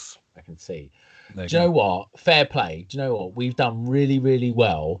socks. I can see. Do you know what? Fair play. Do you know what? We've done really, really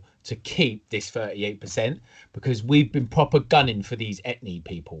well to keep this 38% because we've been proper gunning for these Etnie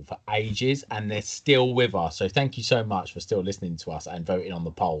people for ages and they're still with us. So thank you so much for still listening to us and voting on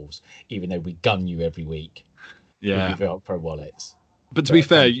the polls, even though we gun you every week with your Velcro wallets. But to be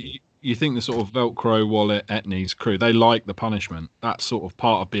fair, you think the sort of Velcro wallet Etnies crew, they like the punishment. That's sort of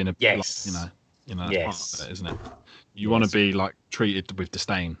part of being a yes. Like, that's part of it, isn't it? You want to be like treated with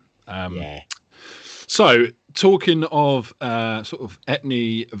disdain. So talking of sort of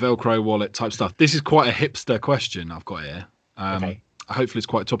Etnie Velcro wallet type stuff, this is quite a hipster question I've got here. Hopefully it's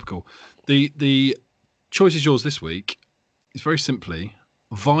quite topical. The choice is yours this week. It's very simply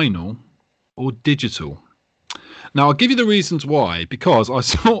vinyl or digital. Now I'll give you the reasons why, because I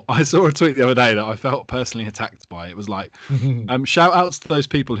saw a tweet the other day that I felt personally attacked by. It was like, shout outs to those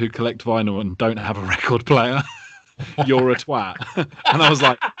people who collect vinyl and don't have a record player. You're a twat. And I was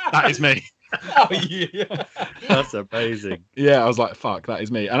like, that is me. Oh yeah, that's amazing. Yeah, I was like, fuck, that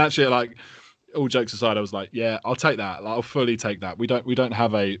is me. And actually, like, all jokes aside, I was like, yeah, I'll take that. Like, I'll fully take that. We don't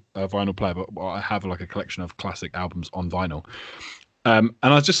have a vinyl player, but I have like a collection of classic albums on vinyl. And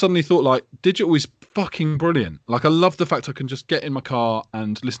I just suddenly thought, like, digital is fucking brilliant. Like, I love the fact I can just get in my car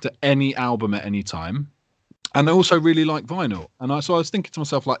and listen to any album at any time. And I also really like vinyl. And so I was thinking to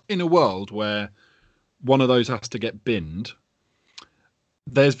myself, like, in a world where one of those has to get binned,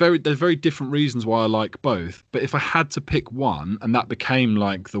 there's very different reasons why I like both. But if I had to pick one and that became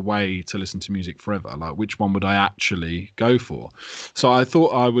like the way to listen to music forever, like, which one would I actually go for? So I thought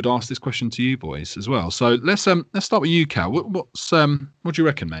I would ask this question to you boys as well. So let's start with you, Cal. What do you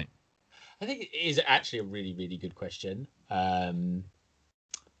reckon, mate? I think it is actually a really, really good question. I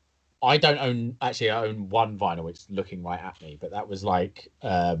don't own. Actually, I own one vinyl. It's looking right at me, but that was like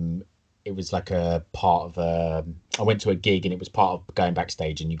it was like a part of I went to a gig and it was part of going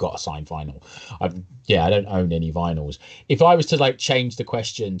backstage and you got a signed vinyl. I don't own any vinyls. If I was to like change the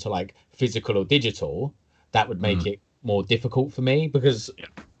question to like physical or digital, that would make it more difficult for me because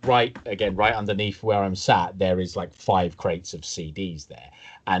right underneath where I'm sat, there is like 5 crates of CDs there.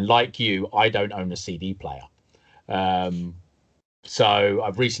 And like you, I don't own a CD player. So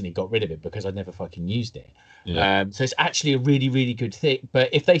I've recently got rid of it because I never fucking used it. Yeah. So it's actually a really, really good thing. But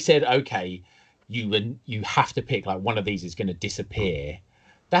if they said, okay, you have to pick like one of these is going to disappear,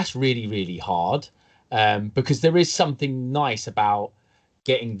 that's really, really hard. Because there is something nice about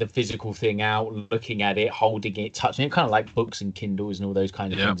getting the physical thing out, looking at it, holding it, touching it, kind of like books and Kindles and all those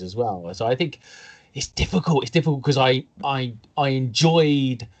kind of things as well. So I think it's difficult. It's difficult because I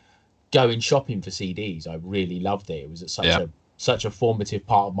enjoyed going shopping for CDs. I really loved it. It was such a formative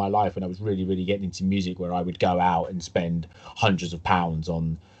part of my life when I was really, really getting into music, where I would go out and spend hundreds of pounds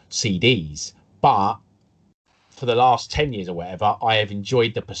on CDs. But for the last 10 years or whatever, I have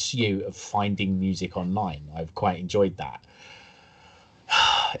enjoyed the pursuit of finding music online. I've quite enjoyed that.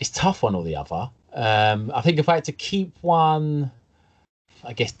 It's tough, one or the other. I think if I had to keep one,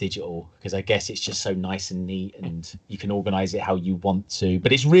 I guess digital, because I guess it's just so nice and neat and you can organize it how you want to.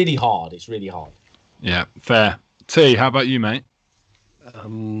 But it's really hard. It's really hard. Yeah, fair. T, how about you, mate? I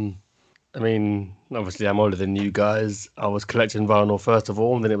mean, obviously I'm older than you guys. I was collecting vinyl first of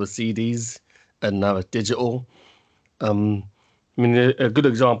all, and then it was CDs, and now it's digital. I mean, a good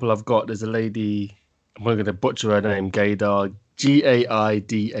example I've got is a lady, I'm going to butcher her name, Gaida,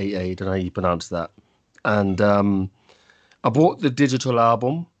 Gaidaa, don't know how you pronounce that. And I bought the digital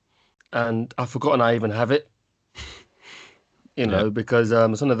album, and I've forgotten I even have it. Because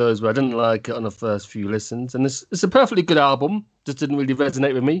it's one of those where I didn't like it on the first few listens. And it's a perfectly good album, just didn't really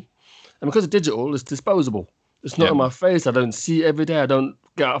resonate with me. And because of digital, it's disposable. It's not in my face. I don't see it every day. I don't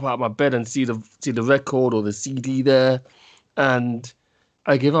get up out of my bed and see the record or the CD there. And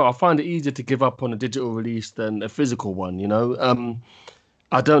I give up. I find it easier to give up on a digital release than a physical one,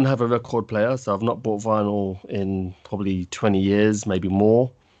 I don't have a record player, so I've not bought vinyl in probably 20 years, maybe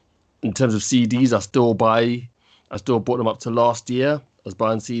more. In terms of CDs, I still bought them up to last year. I was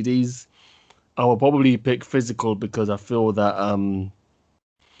buying CDs. I will probably pick physical because I feel that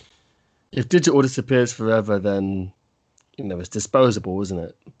if digital disappears forever, then it's disposable, isn't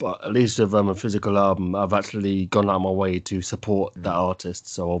it? But at least with a physical album, I've actually gone out of my way to support that artist,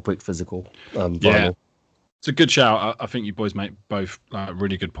 so I'll pick physical vinyl. It's a good shout. I think you boys make both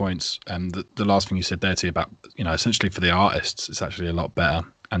really good points. And the last thing you said there, T, about essentially for the artists, it's actually a lot better.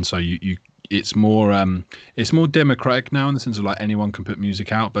 And so it's more democratic now in the sense of like anyone can put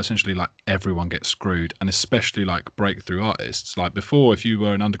music out, but essentially like everyone gets screwed, and especially like breakthrough artists. Like before, if you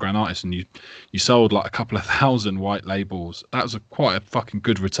were an underground artist and you sold like a couple of thousand white labels, that was quite a fucking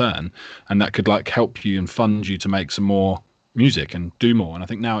good return, and that could like help you and fund you to make some more music and do more. And I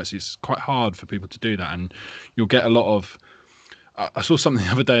think now it's quite hard for people to do that, and you'll get a lot of. I saw something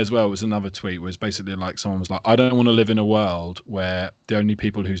the other day as well. It was another tweet, was basically like someone was like, "I don't want to live in a world where the only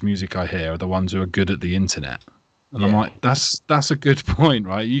people whose music I hear are the ones who are good at the internet." And I'm like, that's a good point,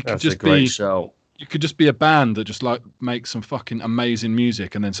 right? You could just be show. You could just be a band that just like makes some fucking amazing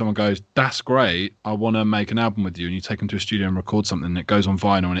music, and then someone goes, "That's great, I want to make an album with you," and you take them to a studio and record something, and it goes on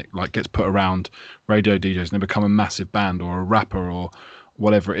vinyl, and it like gets put around radio DJs, and they become a massive band or a rapper or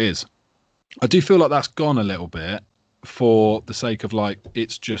whatever it is. I do feel like that's gone a little bit for the sake of like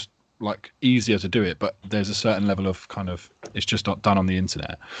it's just like easier to do it, but there's a certain level of kind of it's just not done on the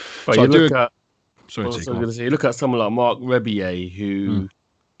internet. But so you look at sorry, you look at someone like Mark Rebier, who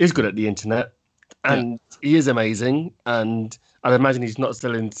is good at the internet. And he is amazing, and I'd imagine he's not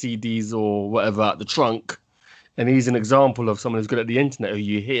selling CDs or whatever out the trunk. And he's an example of someone who's good at the internet, who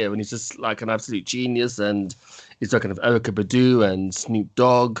you hear, and he's just like an absolute genius. And he's working with Erykah Badu and Snoop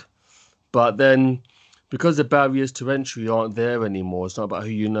Dogg. But then, because the barriers to entry aren't there anymore, it's not about who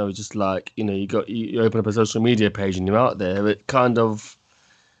you know. It's just like, you know, you open up a social media page and you're out there. It kind of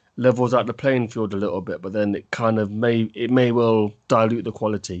levels out the playing field a little bit, but then it kind of may well dilute the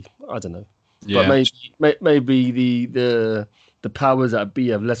quality. I don't know. Yeah. But maybe the powers that be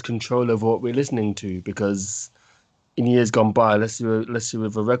have less control over what we're listening to, because in years gone by, let's say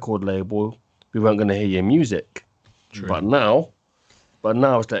with a record label, we weren't going to hear your music. True. But now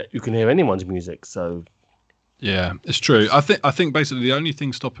it's like you can hear anyone's music. So yeah, it's true. I think basically the only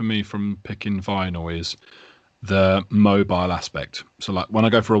thing stopping me from picking vinyl is the mobile aspect. So like when I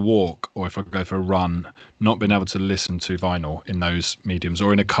go for a walk or if I go for a run, not being able to listen to vinyl in those mediums,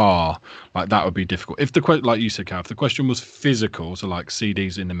 or in a car, like that would be difficult. If like you said, Cal, if the question was physical, so like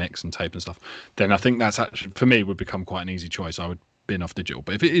CDs in the mix and tape and stuff, then I think that's actually for me would become quite an easy choice. I would bin off digital.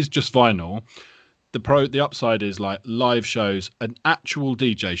 But if it is just vinyl, the upside is like live shows. An actual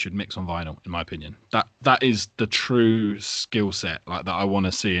DJ should mix on vinyl, in my opinion. That is the true skill set like that I want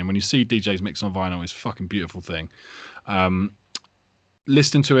to see. And when you see DJs mix on vinyl, it's a fucking beautiful thing.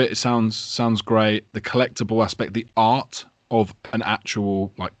 Listening to it sounds great. The collectible aspect, the art of an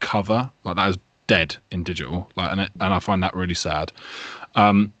actual like cover, like that is dead in digital. Like and I find that really sad.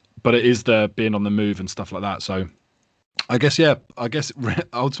 But it is the being on the move and stuff like that. So I guess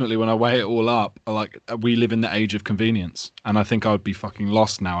ultimately when I weigh it all up, like we live in the age of convenience, and I think I would be fucking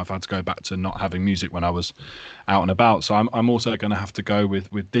lost now if I had to go back to not having music when I was out and about. So I'm also going to have to go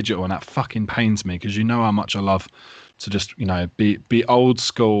with digital, and that fucking pains me, because you know how much I love to just, you know, be old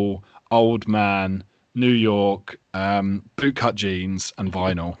school, old man, New York, bootcut jeans and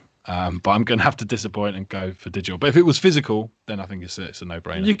vinyl. But I'm going to have to disappoint and go for digital. But if it was physical, then I think it's a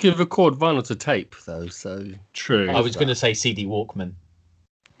no-brainer. You can record vinyl to tape, though. So true. I was going to say CD Walkman.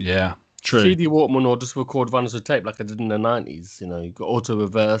 Yeah, true. CD Walkman, or just record vinyl to tape like I did in the 90s. You know, you've got auto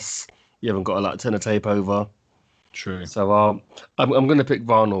reverse. You haven't got to like turn a tape over. True. So I'm going to pick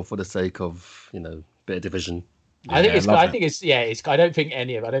vinyl for the sake of, you know, bit of division. Yeah, I don't think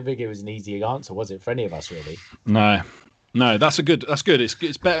it was an easy answer, was it, for any of us really? No, that's good.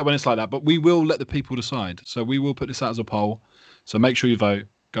 It's better when it's like that. But we will let the people decide. So we will put this out as a poll. So make sure you vote.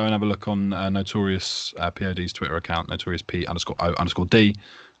 Go and have a look on Notorious POD's Twitter account, Notorious P_O_D,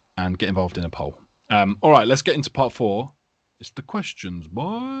 and get involved in a poll. All right, let's get into part 4. It's the questions,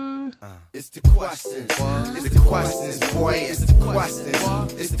 boy. It's the questions. It's the questions, boy. It's the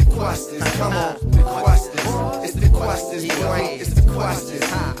questions. It's the questions. Come on, the questions. It's the questions, boy. It's the questions.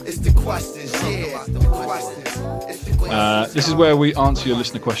 It's the questions. Yeah, the questions. This is where we answer your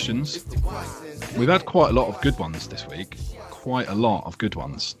listener questions. We've had quite a lot of good ones this week. Quite a lot of good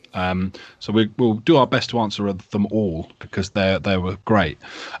ones. So we'll do our best to answer them all, because they were great.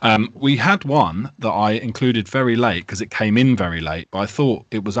 We had one that I included very late because it came in very late, but I thought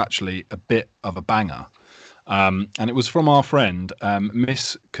it was actually a bit of a banger. And it was from our friend,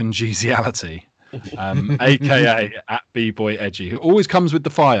 Miss Congeniality, aka at B-Boy Edgy, who always comes with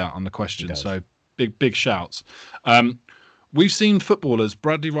the fire on the question. So big shouts. We've seen footballers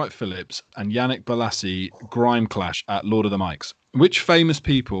Bradley Wright Phillips and Yannick Bolasie grime clash at Lord of the Mics. Which famous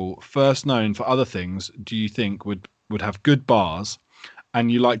people, first known for other things, do you think would have good bars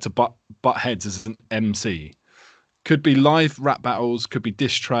and you like to butt heads as an MC? Could be live rap battles, could be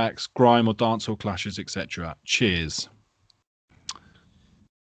diss tracks, grime or dancehall clashes, etc. Cheers.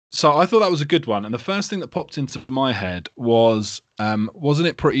 So I thought that was a good one. And the first thing that popped into my head was, wasn't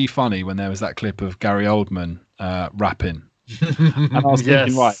it pretty funny when there was that clip of Gary Oldman rapping? And I was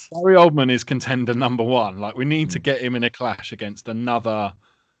thinking, right, Gary Oldman is contender number 1. Like, we need to get him in a clash against another,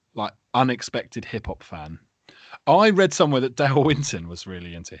 like, unexpected hip hop fan. I read somewhere that Dale Winton was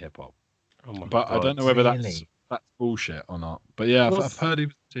really into hip hop, but God. I don't know whether that's. that's bullshit or not. But yeah, Well, I've heard he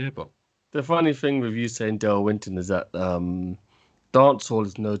was a hip hop. The funny thing with you saying Dale Winton is that dancehall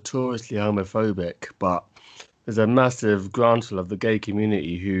is notoriously homophobic, but there's a massive groundswell of the gay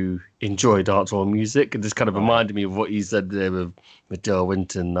community who enjoy dancehall music. It just kind of reminded me of what you said there with Dale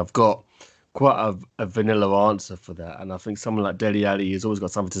Winton. I've got quite a vanilla answer for that, and I think someone like Dele Alli has always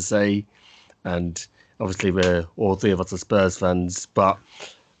got something to say. And obviously, we're all three of us are Spurs fans, but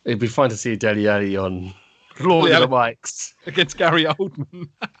it'd be fun to see Dele Alli on Lord of the Mics against Gary Oldman.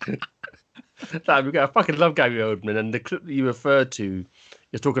 I fucking love Gary Oldman, and the clip that you referred to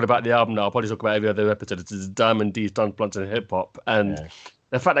is talking about the album that I'll probably talk about every other episode. It's Diamond D's Dance Blunts and Hip Hop, and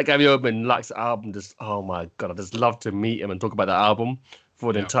the fact that Gary Oldman likes the album, just oh my god, I just love to meet him and talk about the album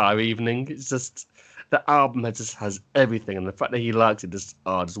for the entire evening. It's just the album just has everything, and the fact that he likes it just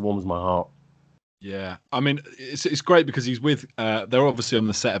warms my heart. Yeah, I mean, it's great because he's with. They're obviously on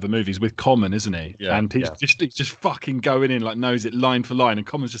the set of a movie. He's with Common, isn't he? Yeah. And he's just fucking going in, like knows it line for line, and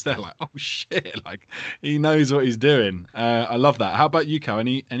Common's just there like, oh shit, like he knows what he's doing. I love that. How about you, Cal?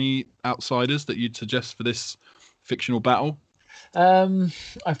 Any outsiders that you'd suggest for this fictional battle?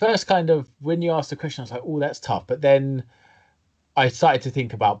 I first kind of, when you asked the question, I was like, oh, that's tough. But then I started to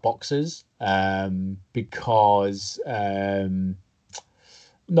think about boxers because.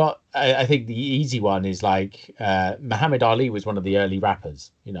 I think the easy one is like Muhammad Ali was one of the early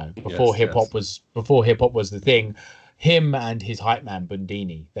rappers, before hip hop was the thing. Him and his hype man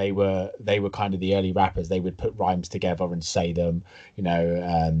Bundini, they were kind of the early rappers. They would put rhymes together and say them,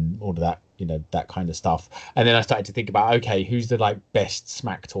 all of that, that kind of stuff. And then I started to think about, okay, who's the like best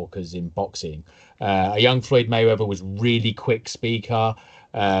smack talkers in boxing? A young Floyd Mayweather was really quick speaker.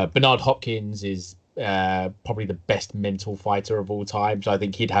 Bernard Hopkins is probably the best mental fighter of all time, so I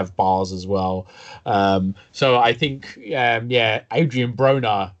think he'd have bars as well. So I think Adrian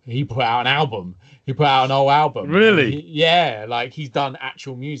Broner, he put out an whole album. Really? Like he's done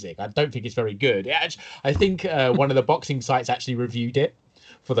actual music. I don't think it's very good. I think one of the boxing sites actually reviewed it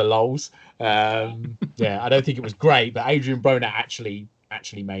for the lols. I don't think it was great, but Adrian Broner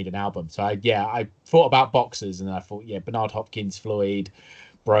actually made an album. So I thought about boxers, and I thought Bernard Hopkins, Floyd,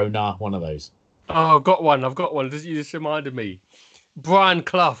 Broner, one of those. Oh, I've got one. You just reminded me. Brian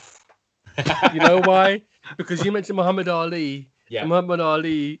Clough. You know why? Because you mentioned Muhammad Ali. Yeah. Muhammad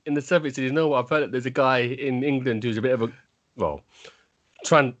Ali in the 70s. You know what? I've heard that there's a guy in England who's a bit of a,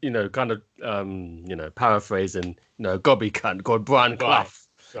 paraphrasing, gobby cunt called Brian Clough.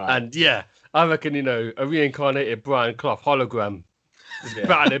 Right. And I reckon, a reincarnated Brian Clough hologram is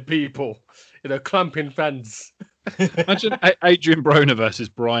battling people, clumping fans. Imagine Adrian Broner versus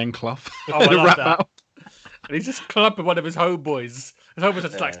Brian Clough. Oh, I love that. And he's just clumping one of his homeboys. His homeboys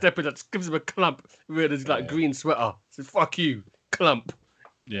just like stepping up, gives him a clump with his green sweater. Says, fuck you, clump.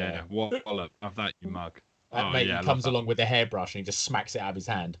 Yeah, wallop. Have that, you mug. That mate comes along with a hairbrush and he just smacks it out of his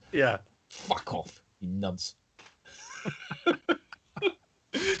hand. Yeah. Fuck off, you nuds.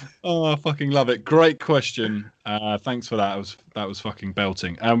 Oh, I fucking love it. Great question. Thanks for that. That was fucking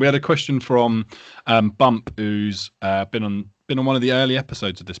belting. We had a question from Bump, who's been on one of the early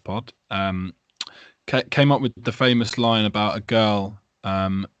episodes of this pod. Came up with the famous line about a girl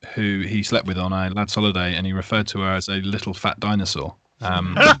who he slept with on a lad's holiday, and he referred to her as a little fat dinosaur.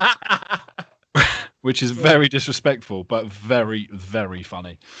 Which is very disrespectful, but very, very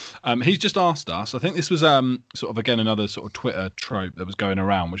funny. He's just asked us, I think this was sort of, again, another sort of Twitter trope that was going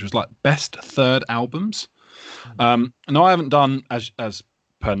around, which was like best third albums. Now, I haven't done, as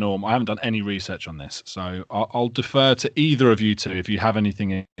per norm, I haven't done any research on this. So I'll defer to either of you two if you have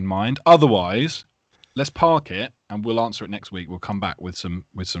anything in mind. Otherwise, let's park it and we'll answer it next week. We'll come back with some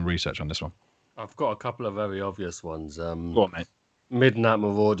research on this one. I've got a couple of very obvious ones. Go on, mate. Midnight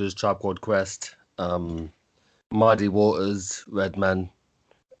Marauders, Tribe Called Quest. Muddy Waters, Redman,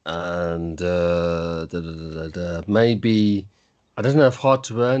 and maybe I don't know if Hard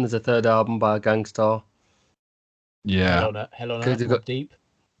to Earn is a third album by a Gangstar. Yeah, Hell on Earth, Deep.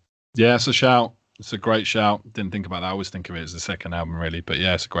 Yeah, it's a shout. It's a great shout. Didn't think about that. I always think of it as the second album, really, but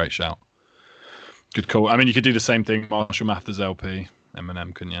yeah, it's a great shout. Good call. I mean, you could do the same thing. Marshall Mathers LP,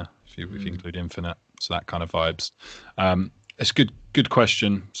 Eminem, couldn't you? If you include Infinite, so that kind of vibes. It's a good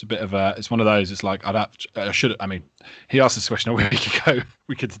question. It's a bit of it's one of those. It's like he asked this question a week ago.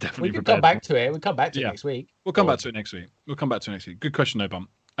 We could definitely come back to it. We'll come back to it next week. We'll come back to it next week. Good question, no bump.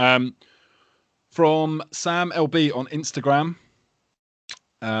 From Sam LB on Instagram,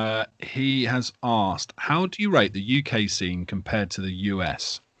 he has asked, how do you rate the UK scene compared to the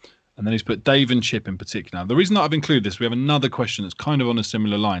US? And then he's put Dave and Chip in particular. The reason that I've included this, we have another question that's kind of on a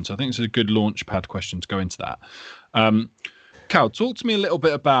similar line. So I think it's a good launch pad question to go into that. Cal, talk to me a little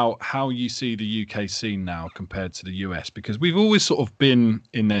bit about how you see the UK scene now compared to the US, because we've always sort of been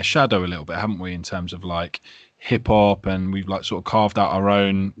in their shadow a little bit, haven't we, in terms of like hip hop, and we've like sort of carved out our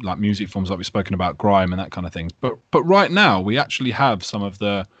own like music forms, like we've spoken about grime and that kind of things. But right now we actually have some of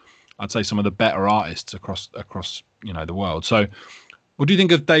the, I'd say some of the better artists across the world. So what do you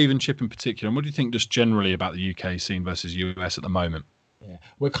think of Dave and Chip in particular, and what do you think just generally about the UK scene versus US at the moment? Yeah,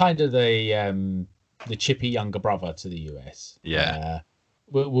 we're kind of the chippy younger brother to the US. Yeah.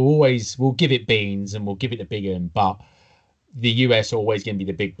 We'll give it beans and we'll give it the big one, but the US are always going to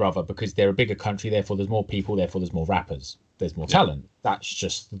be the big brother because they're a bigger country. Therefore, there's more people. Therefore, there's more rappers. There's more talent. That's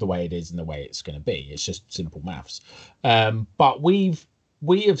just the way it is and the way it's going to be. It's just simple maths. But we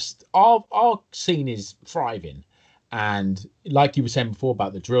have our scene is thriving. And like you were saying before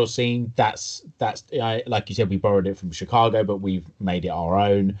about the drill scene, that's like you said, we borrowed it from Chicago, but we've made it our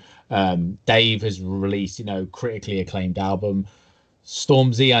own. Dave has released, critically acclaimed album.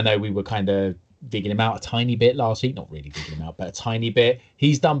 Stormzy, I know we were kind of digging him out a tiny bit last week, not really digging him out, but a tiny bit.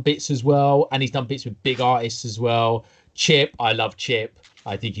 He's done bits as well, and he's done bits with big artists as well. Chip, I love Chip.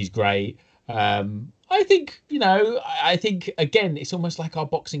 I think he's great. I think, again, it's almost like our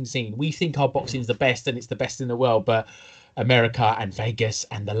boxing scene. We think our boxing's the best and it's the best in the world, but America and Vegas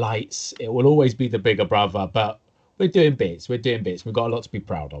and the lights, it will always be the bigger brother. But we're doing bits. We've got a lot to be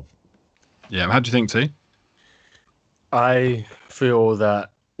proud of. Yeah, how do you think, T? I feel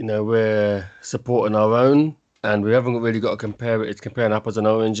that, we're supporting our own and we haven't really got to compare it. It's comparing apples and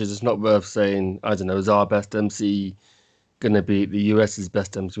oranges. It's not worth saying, I don't know, is our best MC going to be the US's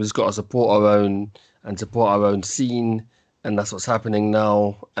best MC? We've just got to support our own and support our own scene, and that's what's happening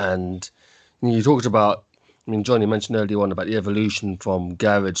now. And you talked about, Johnny mentioned earlier on about the evolution from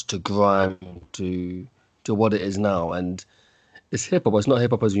garage to grime to what it is now, and it's hip hop. It's not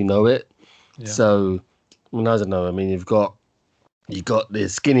hip hop as we know it. Yeah. So I don't know. You've got the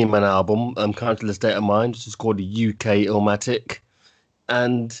Skinny Man album, Countless State of Mind, which is called the UK Illmatic,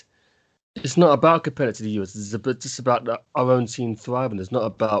 and it's not about comparing it to the US. It's just about our own scene thriving. It's not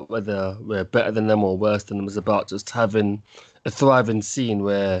about whether we're better than them or worse than them. It's about just having a thriving scene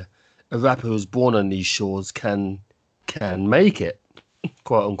where a rapper who's born on these shores can make it,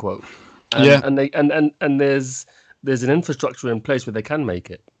 quote unquote. And there's an infrastructure in place where they can make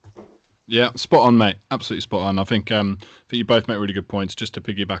it. Yeah, spot on, mate. Absolutely spot on. I think you both make really good points. Just to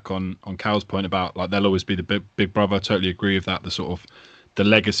piggyback on Cal's point about like they'll always be the big brother. I totally agree with that. The sort of the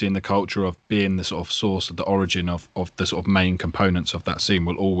legacy and the culture of being the sort of source of the origin of the sort of main components of that scene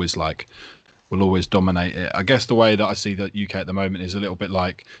will always dominate it. I guess the way that I see the UK at the moment is a little bit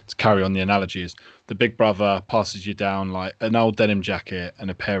like, to carry on the analogy, is the big brother passes you down like an old denim jacket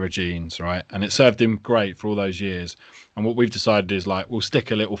and a pair of jeans, right? And it served him great for all those years. And what we've decided is like, we'll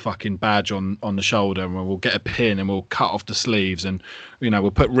stick a little fucking badge on the shoulder and we'll get a pin and we'll cut off the sleeves and,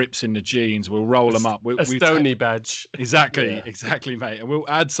 we'll put rips in the jeans. We'll roll them up. A Stony badge. Exactly, mate. And we'll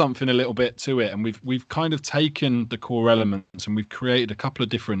add something a little bit to it. And we've kind of taken the core elements and we've created a couple of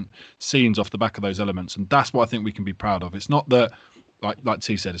different scenes off the back of those elements. And that's what I think we can be proud of. It's not that, like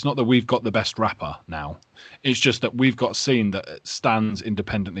T said, it's not that we've got the best rapper now. It's just that we've got a scene that stands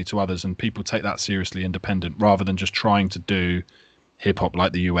independently to others and people take that seriously independent rather than just trying to do hip hop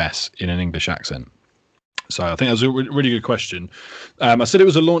like the US in an English accent. So I think that was a really good question. I said it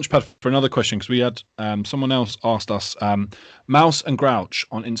was a launch pad for another question because we had someone else asked us, Mouse and Grouch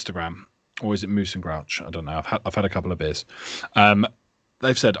on Instagram, or is it Moose and Grouch? I don't know. I've had a couple of beers.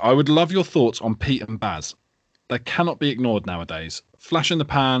 They've said, I would love your thoughts on Pete and Baz. They cannot be ignored nowadays. Flash in the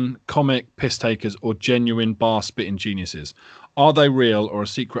pan, comic, piss takers, or genuine bar spitting geniuses. Are they real or a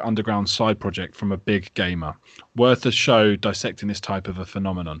secret underground side project from a big gamer? Worth a show dissecting this type of a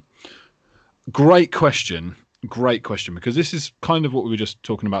phenomenon. Great question, because this is kind of what we were just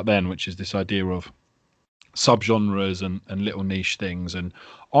talking about then, which is this idea of subgenres and little niche things. And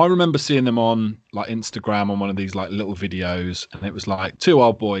I remember seeing them on like Instagram on one of these like little videos, and it was like two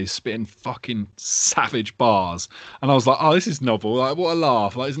old boys spitting fucking savage bars, and I was like, oh, this is novel, like what a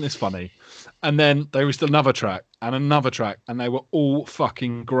laugh, like isn't this funny? And then there was another track, and they were all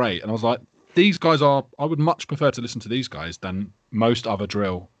fucking great, and I was like, these guys I would much prefer to listen to these guys than most other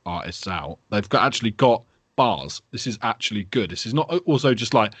drill artists out. They've actually got bars. This is actually good. This is not also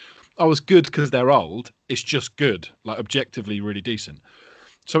just like, oh, it's good because they're old. It's just good, like objectively really decent.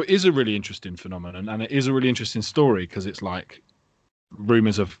 So it is a really interesting phenomenon, and it is a really interesting story because it's like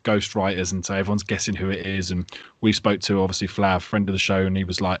rumours of ghost writers, and so everyone's guessing who it is. And we spoke to obviously Flav, friend of the show, and he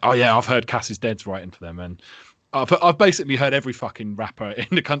was like, "Oh yeah, I've heard Cass is Dead's writing for them, and I've basically heard every fucking rapper in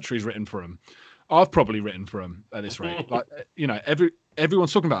the country's written for them. I've probably written for them at this rate. Like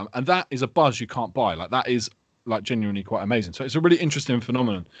everyone's talking about them, and that is a buzz you can't buy. Like that is like genuinely quite amazing. So it's a really interesting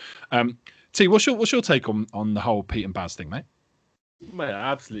phenomenon. T, what's your take on the whole Pete and Baz thing, mate? Mate,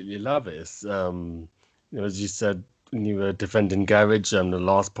 I absolutely love it. It's, as you said when you were defending Garage, the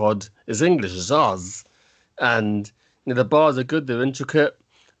last pod, it's English, it's ours. And the bars are good, they're intricate.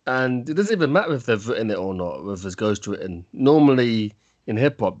 And it doesn't even matter if they've written it or not, if it's ghostwritten. Normally in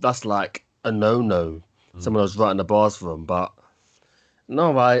hip hop, that's like a no-no. Someone else writing the bars for them. But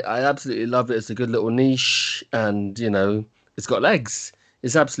no, I absolutely love it. It's a good little niche, and it's got legs.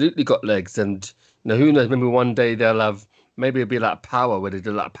 It's absolutely got legs. And who knows? Maybe one day they'll have. Maybe it'll be like Power, where they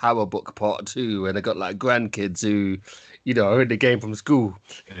do like Power Book Part 2, where they got like grandkids who, are in the game from school.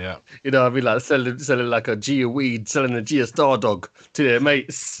 Yeah. I mean, like selling like a G of weed, selling a G of Star Dog to their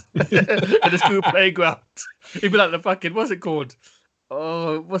mates at the school playground. It'd be like the fucking, what's it called?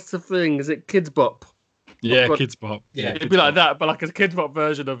 Oh, what's the thing? Is it Kids Bop? Yeah, Kids Bop. Yeah, it'd be like that, but like a Kids Bop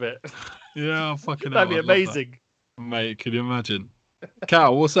version of it. Yeah, fucking that'd be amazing, mate. Can you imagine?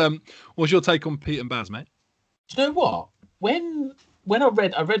 Cal, what's your take on Pete and Baz, mate? Do you know what? When I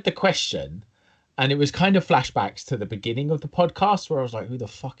read the question, and it was kind of flashbacks to the beginning of the podcast where I was like, "Who the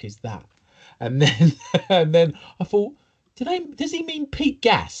fuck is that?" And then I thought, does he mean Pete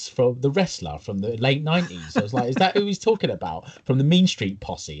Gas from the wrestler from the late 90s? I was like, is that who he's talking about from the Mean Street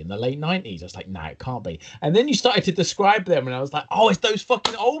Posse in the late 90s? I was like, no, it can't be. And then you started to describe them, and I was like, oh, it's those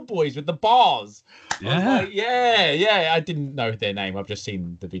fucking old boys with the bars. Yeah. I was like, yeah. I didn't know their name. I've just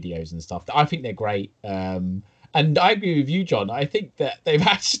seen the videos and stuff. I think they're great. And I agree with you, John. I think that they've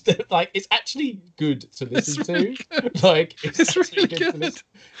actually, it's actually good to listen to. Really good. It's really good. To listen.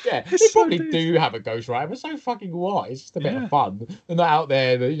 Yeah, It's they so probably decent. do have a ghostwriter, but so fucking what? It's just a bit of fun. They're not out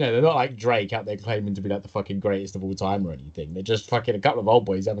there, they're not like Drake out there claiming to be like the fucking greatest of all time or anything. They're just fucking a couple of old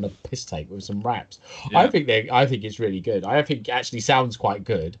boys having a piss take with some raps. Yeah. I think it's really good. I think it actually sounds quite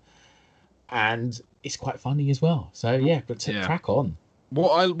good, and it's quite funny as well. So yeah, but crack on.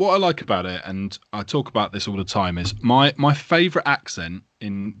 What I like about it, and I talk about this all the time, is my favourite accent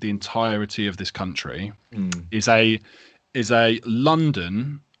in the entirety of this country is a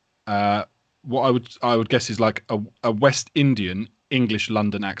London, what I would guess is like a West Indian English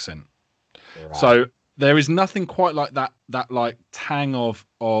London accent. Right. So there is nothing quite like that like tang of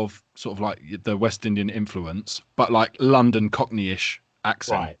sort of like the West Indian influence, but like London Cockney-ish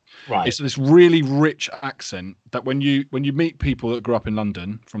accent. Right. It's this really rich accent that when you meet people that grew up in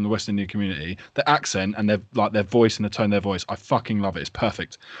London from the West Indian community, the accent and their voice and the tone of their voice, I fucking love it. It's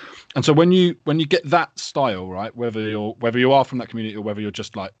perfect. And so when you get that style, right, whether you are from that community or whether you're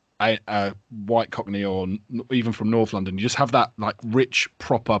just like a white Cockney or even from North London, you just have that like rich,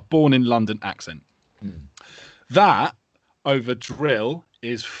 proper, born in London accent. That over drill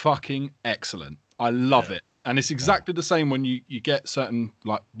is fucking excellent. I love it. And it's exactly the same when you get certain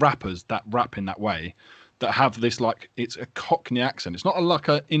like rappers that rap in that way, that have this like, it's a Cockney accent. It's not like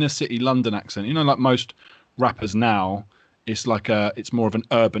a inner city London accent. Like most rappers now, it's like it's more of an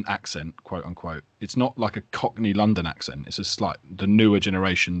urban accent, quote unquote. It's not like a Cockney London accent. It's just like the newer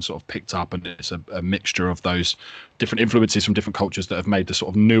generation sort of picked up, and it's a mixture of those different influences from different cultures that have made the sort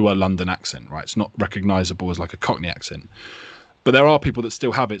of newer London accent, right? It's not recognizable as like a Cockney accent, but there are people that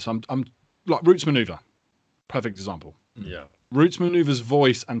still have it. So I'm like Roots Maneuver. Perfect example. Yeah. Roots Maneuver's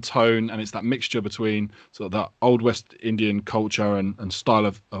voice and tone, and it's that mixture between sort of that old West Indian culture and style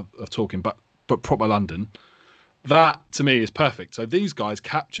of talking, but proper London. That to me is perfect. So these guys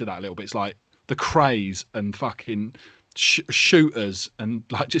capture that a little bit. It's like the craze and fucking shooters and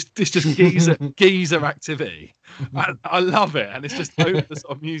like just geezer activity. I love it, and it's just the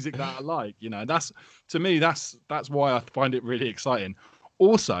sort of music that I like. That's to me that's why I find it really exciting.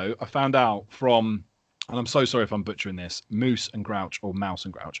 Also, I found out from, and I'm so sorry if I'm butchering this, Moose and Grouch or Mouse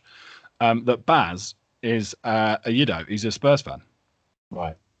and Grouch, that Baz is a Yiddo. He's a Spurs fan.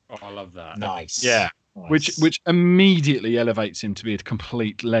 Right. Oh, I love that. Nice. Yeah. Nice. Which immediately elevates him to be a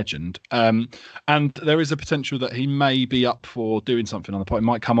complete legend. And there is a potential that he may be up for doing something on the pod. He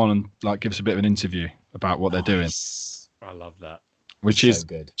might come on and like give us a bit of an interview about what they're doing. I love that. Which is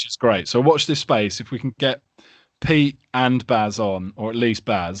good. Which is great. So watch this space. If we can get Pete and Baz on, or at least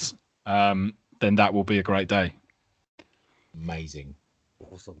Baz, then that will be a great day. Amazing.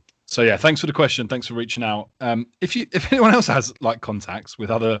 Awesome. So yeah, thanks for the question. Thanks for reaching out. If anyone else has like contacts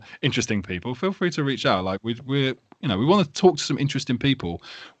with other interesting people, feel free to reach out. Like we want to talk to some interesting people.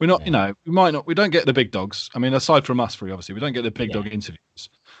 We're not, we don't get the big dogs. I mean, aside from us three, obviously, we don't get the big dog interviews.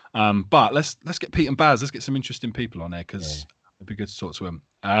 But let's get Pete and Baz. Let's get some interesting people on there, because it'd be good to talk to them.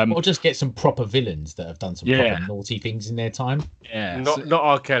 Or just get some proper villains that have done some proper naughty things in their time. Yeah, not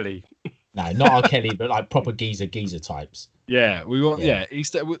R. Kelly. No, not R. Kelly, but like proper geezer types. Yeah, we want. Yeah,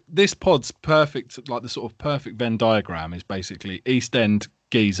 this pod's perfect. Like the sort of perfect Venn diagram is basically East End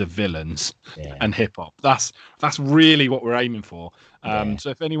geezer villains and hip hop. That's really what we're aiming for. So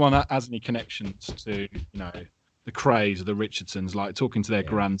if anyone has any connections to the Crays or the Richardsons, like talking to their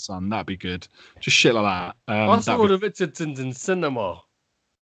grandson, that'd be good. Just shit like that. I saw the Richardsons in cinema.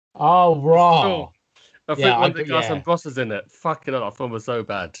 Oh, raw. I think one of the guys and bosses in it. Fucking hell, that film was so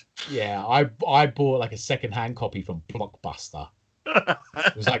bad. Yeah, I bought like a second-hand copy from Blockbuster.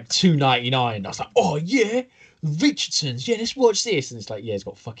 It was like $2.99. I was like, oh yeah, Richardsons. Yeah, let's watch this. And it's like, it's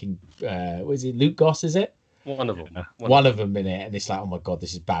got fucking what is it? Luke Goss, is it? One of them. One of them in it, and it's like, oh my god,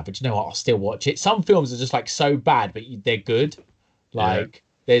 this is bad. But you know what? I'll still watch it. Some films are just like so bad, but they're good. Like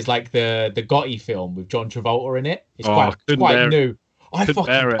there's like the Gotti film with John Travolta in it. It's quite new.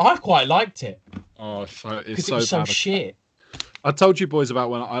 I quite liked it. Oh, it's so it was so shit. I told you boys about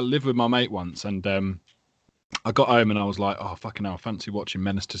when I lived with my mate once, and I got home and I was like, oh fucking hell, I fancy watching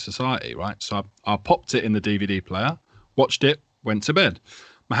Menace to Society, right? So I popped it in the DVD player, watched it, went to bed.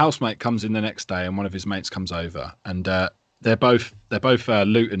 My housemate comes in the next day, and one of his mates comes over, and they're both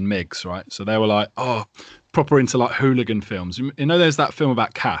Luton Migs, right? So they were like, oh, proper into like hooligan films. You know, there's that film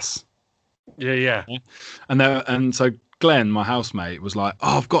about Cass. Yeah. And so Glenn, my housemate, was like,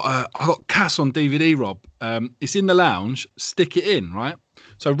 oh, I've got Cass on DVD, Rob. It's in the lounge. Stick it in, right?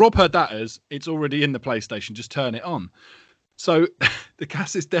 So Rob heard that as it's already in the PlayStation. Just turn it on. So the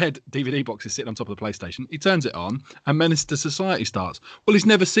Cass is Dead DVD box is sitting on top of the PlayStation. He turns it on, and Menace to Society starts. Well, he's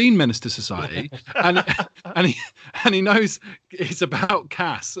never seen Menace to Society, and he knows it's about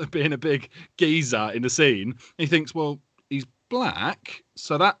Cass being a big geezer in the scene. He thinks, well, he's black,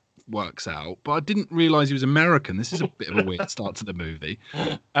 so that works out. But I didn't realise he was American. This is a bit of a weird start to the movie.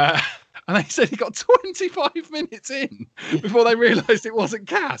 And they said he got 25 minutes in before they realised it wasn't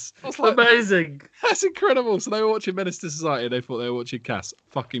Cass. That's like, amazing. That's incredible. So they were watching Menace to Society and they thought they were watching Cass.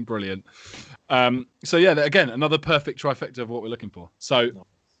 Fucking brilliant. So yeah, again, another perfect trifecta of what we're looking for. So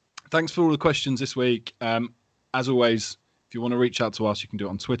thanks for all the questions this week. As always, if you want to reach out to us, you can do it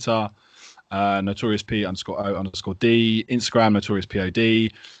on Twitter, NotoriousP_O_D, Instagram,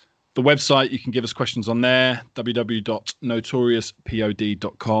 NotoriousPod. The website, you can give us questions on there,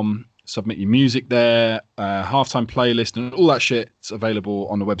 www.notoriouspod.com. Submit your music there, halftime playlist and all that shit. It's available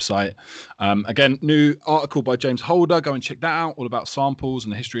on the website. Again, new article by James Holder. Go and check that out. All about samples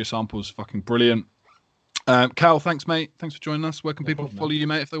and the history of samples. Fucking brilliant. Cal, thanks, mate. Thanks for joining us. Where can people follow you,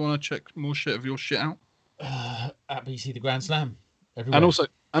 mate, if they want to check more shit of your shit out? At BC the Grand Slam. Everywhere.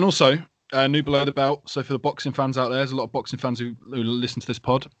 And also, new below the belt. So for the boxing fans out there, there's a lot of boxing fans who listen to this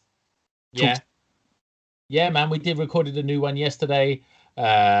pod. Yeah, man. We recorded a new one yesterday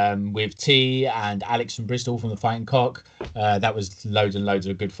with T and Alex from Bristol from the Fighting Cock. That was loads and loads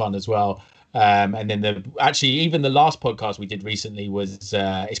of good fun as well. And then even the last podcast we did recently was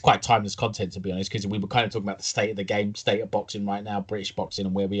it's quite timeless content, to be honest, because we were kind of talking about the state of the game, state of boxing right now, British boxing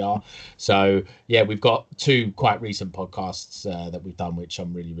and where we are. So yeah, we've got two quite recent podcasts that we've done, which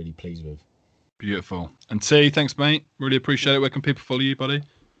I'm really, really pleased with. Beautiful. And T, thanks, mate. Really appreciate it. Where can people follow you, buddy?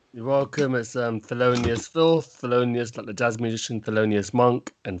 You're welcome. It's Thelonious Filth, Thelonious like the jazz musician, Thelonious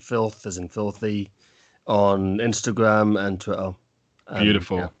Monk, and Filth as in filthy on Instagram and Twitter.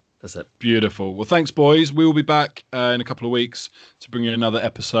 Beautiful. Yeah, that's it. Beautiful. Well, thanks, boys. We will be back in a couple of weeks to bring you another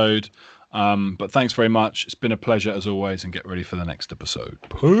episode. But thanks very much. It's been a pleasure as always, and get ready for the next episode.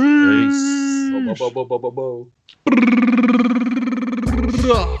 Peace.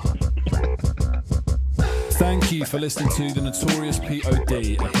 Thank you for listening to the Notorious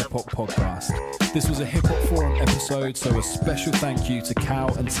P.O.D., a hip-hop podcast. This was a hip-hop forum episode, so a special thank you to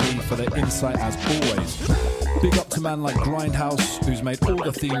Cal and T for their insight as always. Big up to man like Grindhouse, who's made all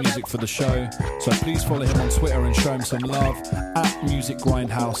the theme music for the show, so please follow him on Twitter and show him some love, at Music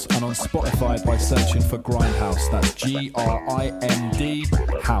Grindhouse, and on Spotify by searching for Grindhouse. That's Grind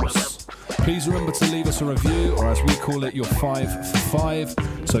House. Please remember to leave us a review, or as we call it, your 5 for 5.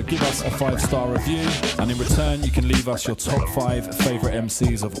 So give us a 5-star review, and in return you can leave us your top 5 favourite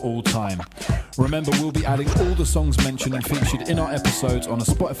MCs of all time. Remember, we'll be adding all the songs mentioned and featured in our episodes on a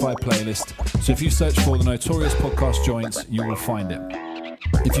Spotify playlist, so if you search for the Notorious Podcast Joints, you will find it.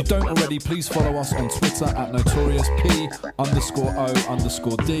 If you don't already, please follow us on Twitter at NotoriousP_O_D. On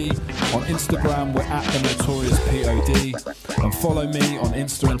Instagram, we're at the Notorious POD. And follow me on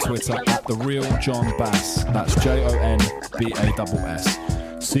Insta and Twitter at The Real John Bass. That's JONBASS.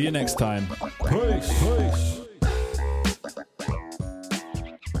 See you next time. Peace.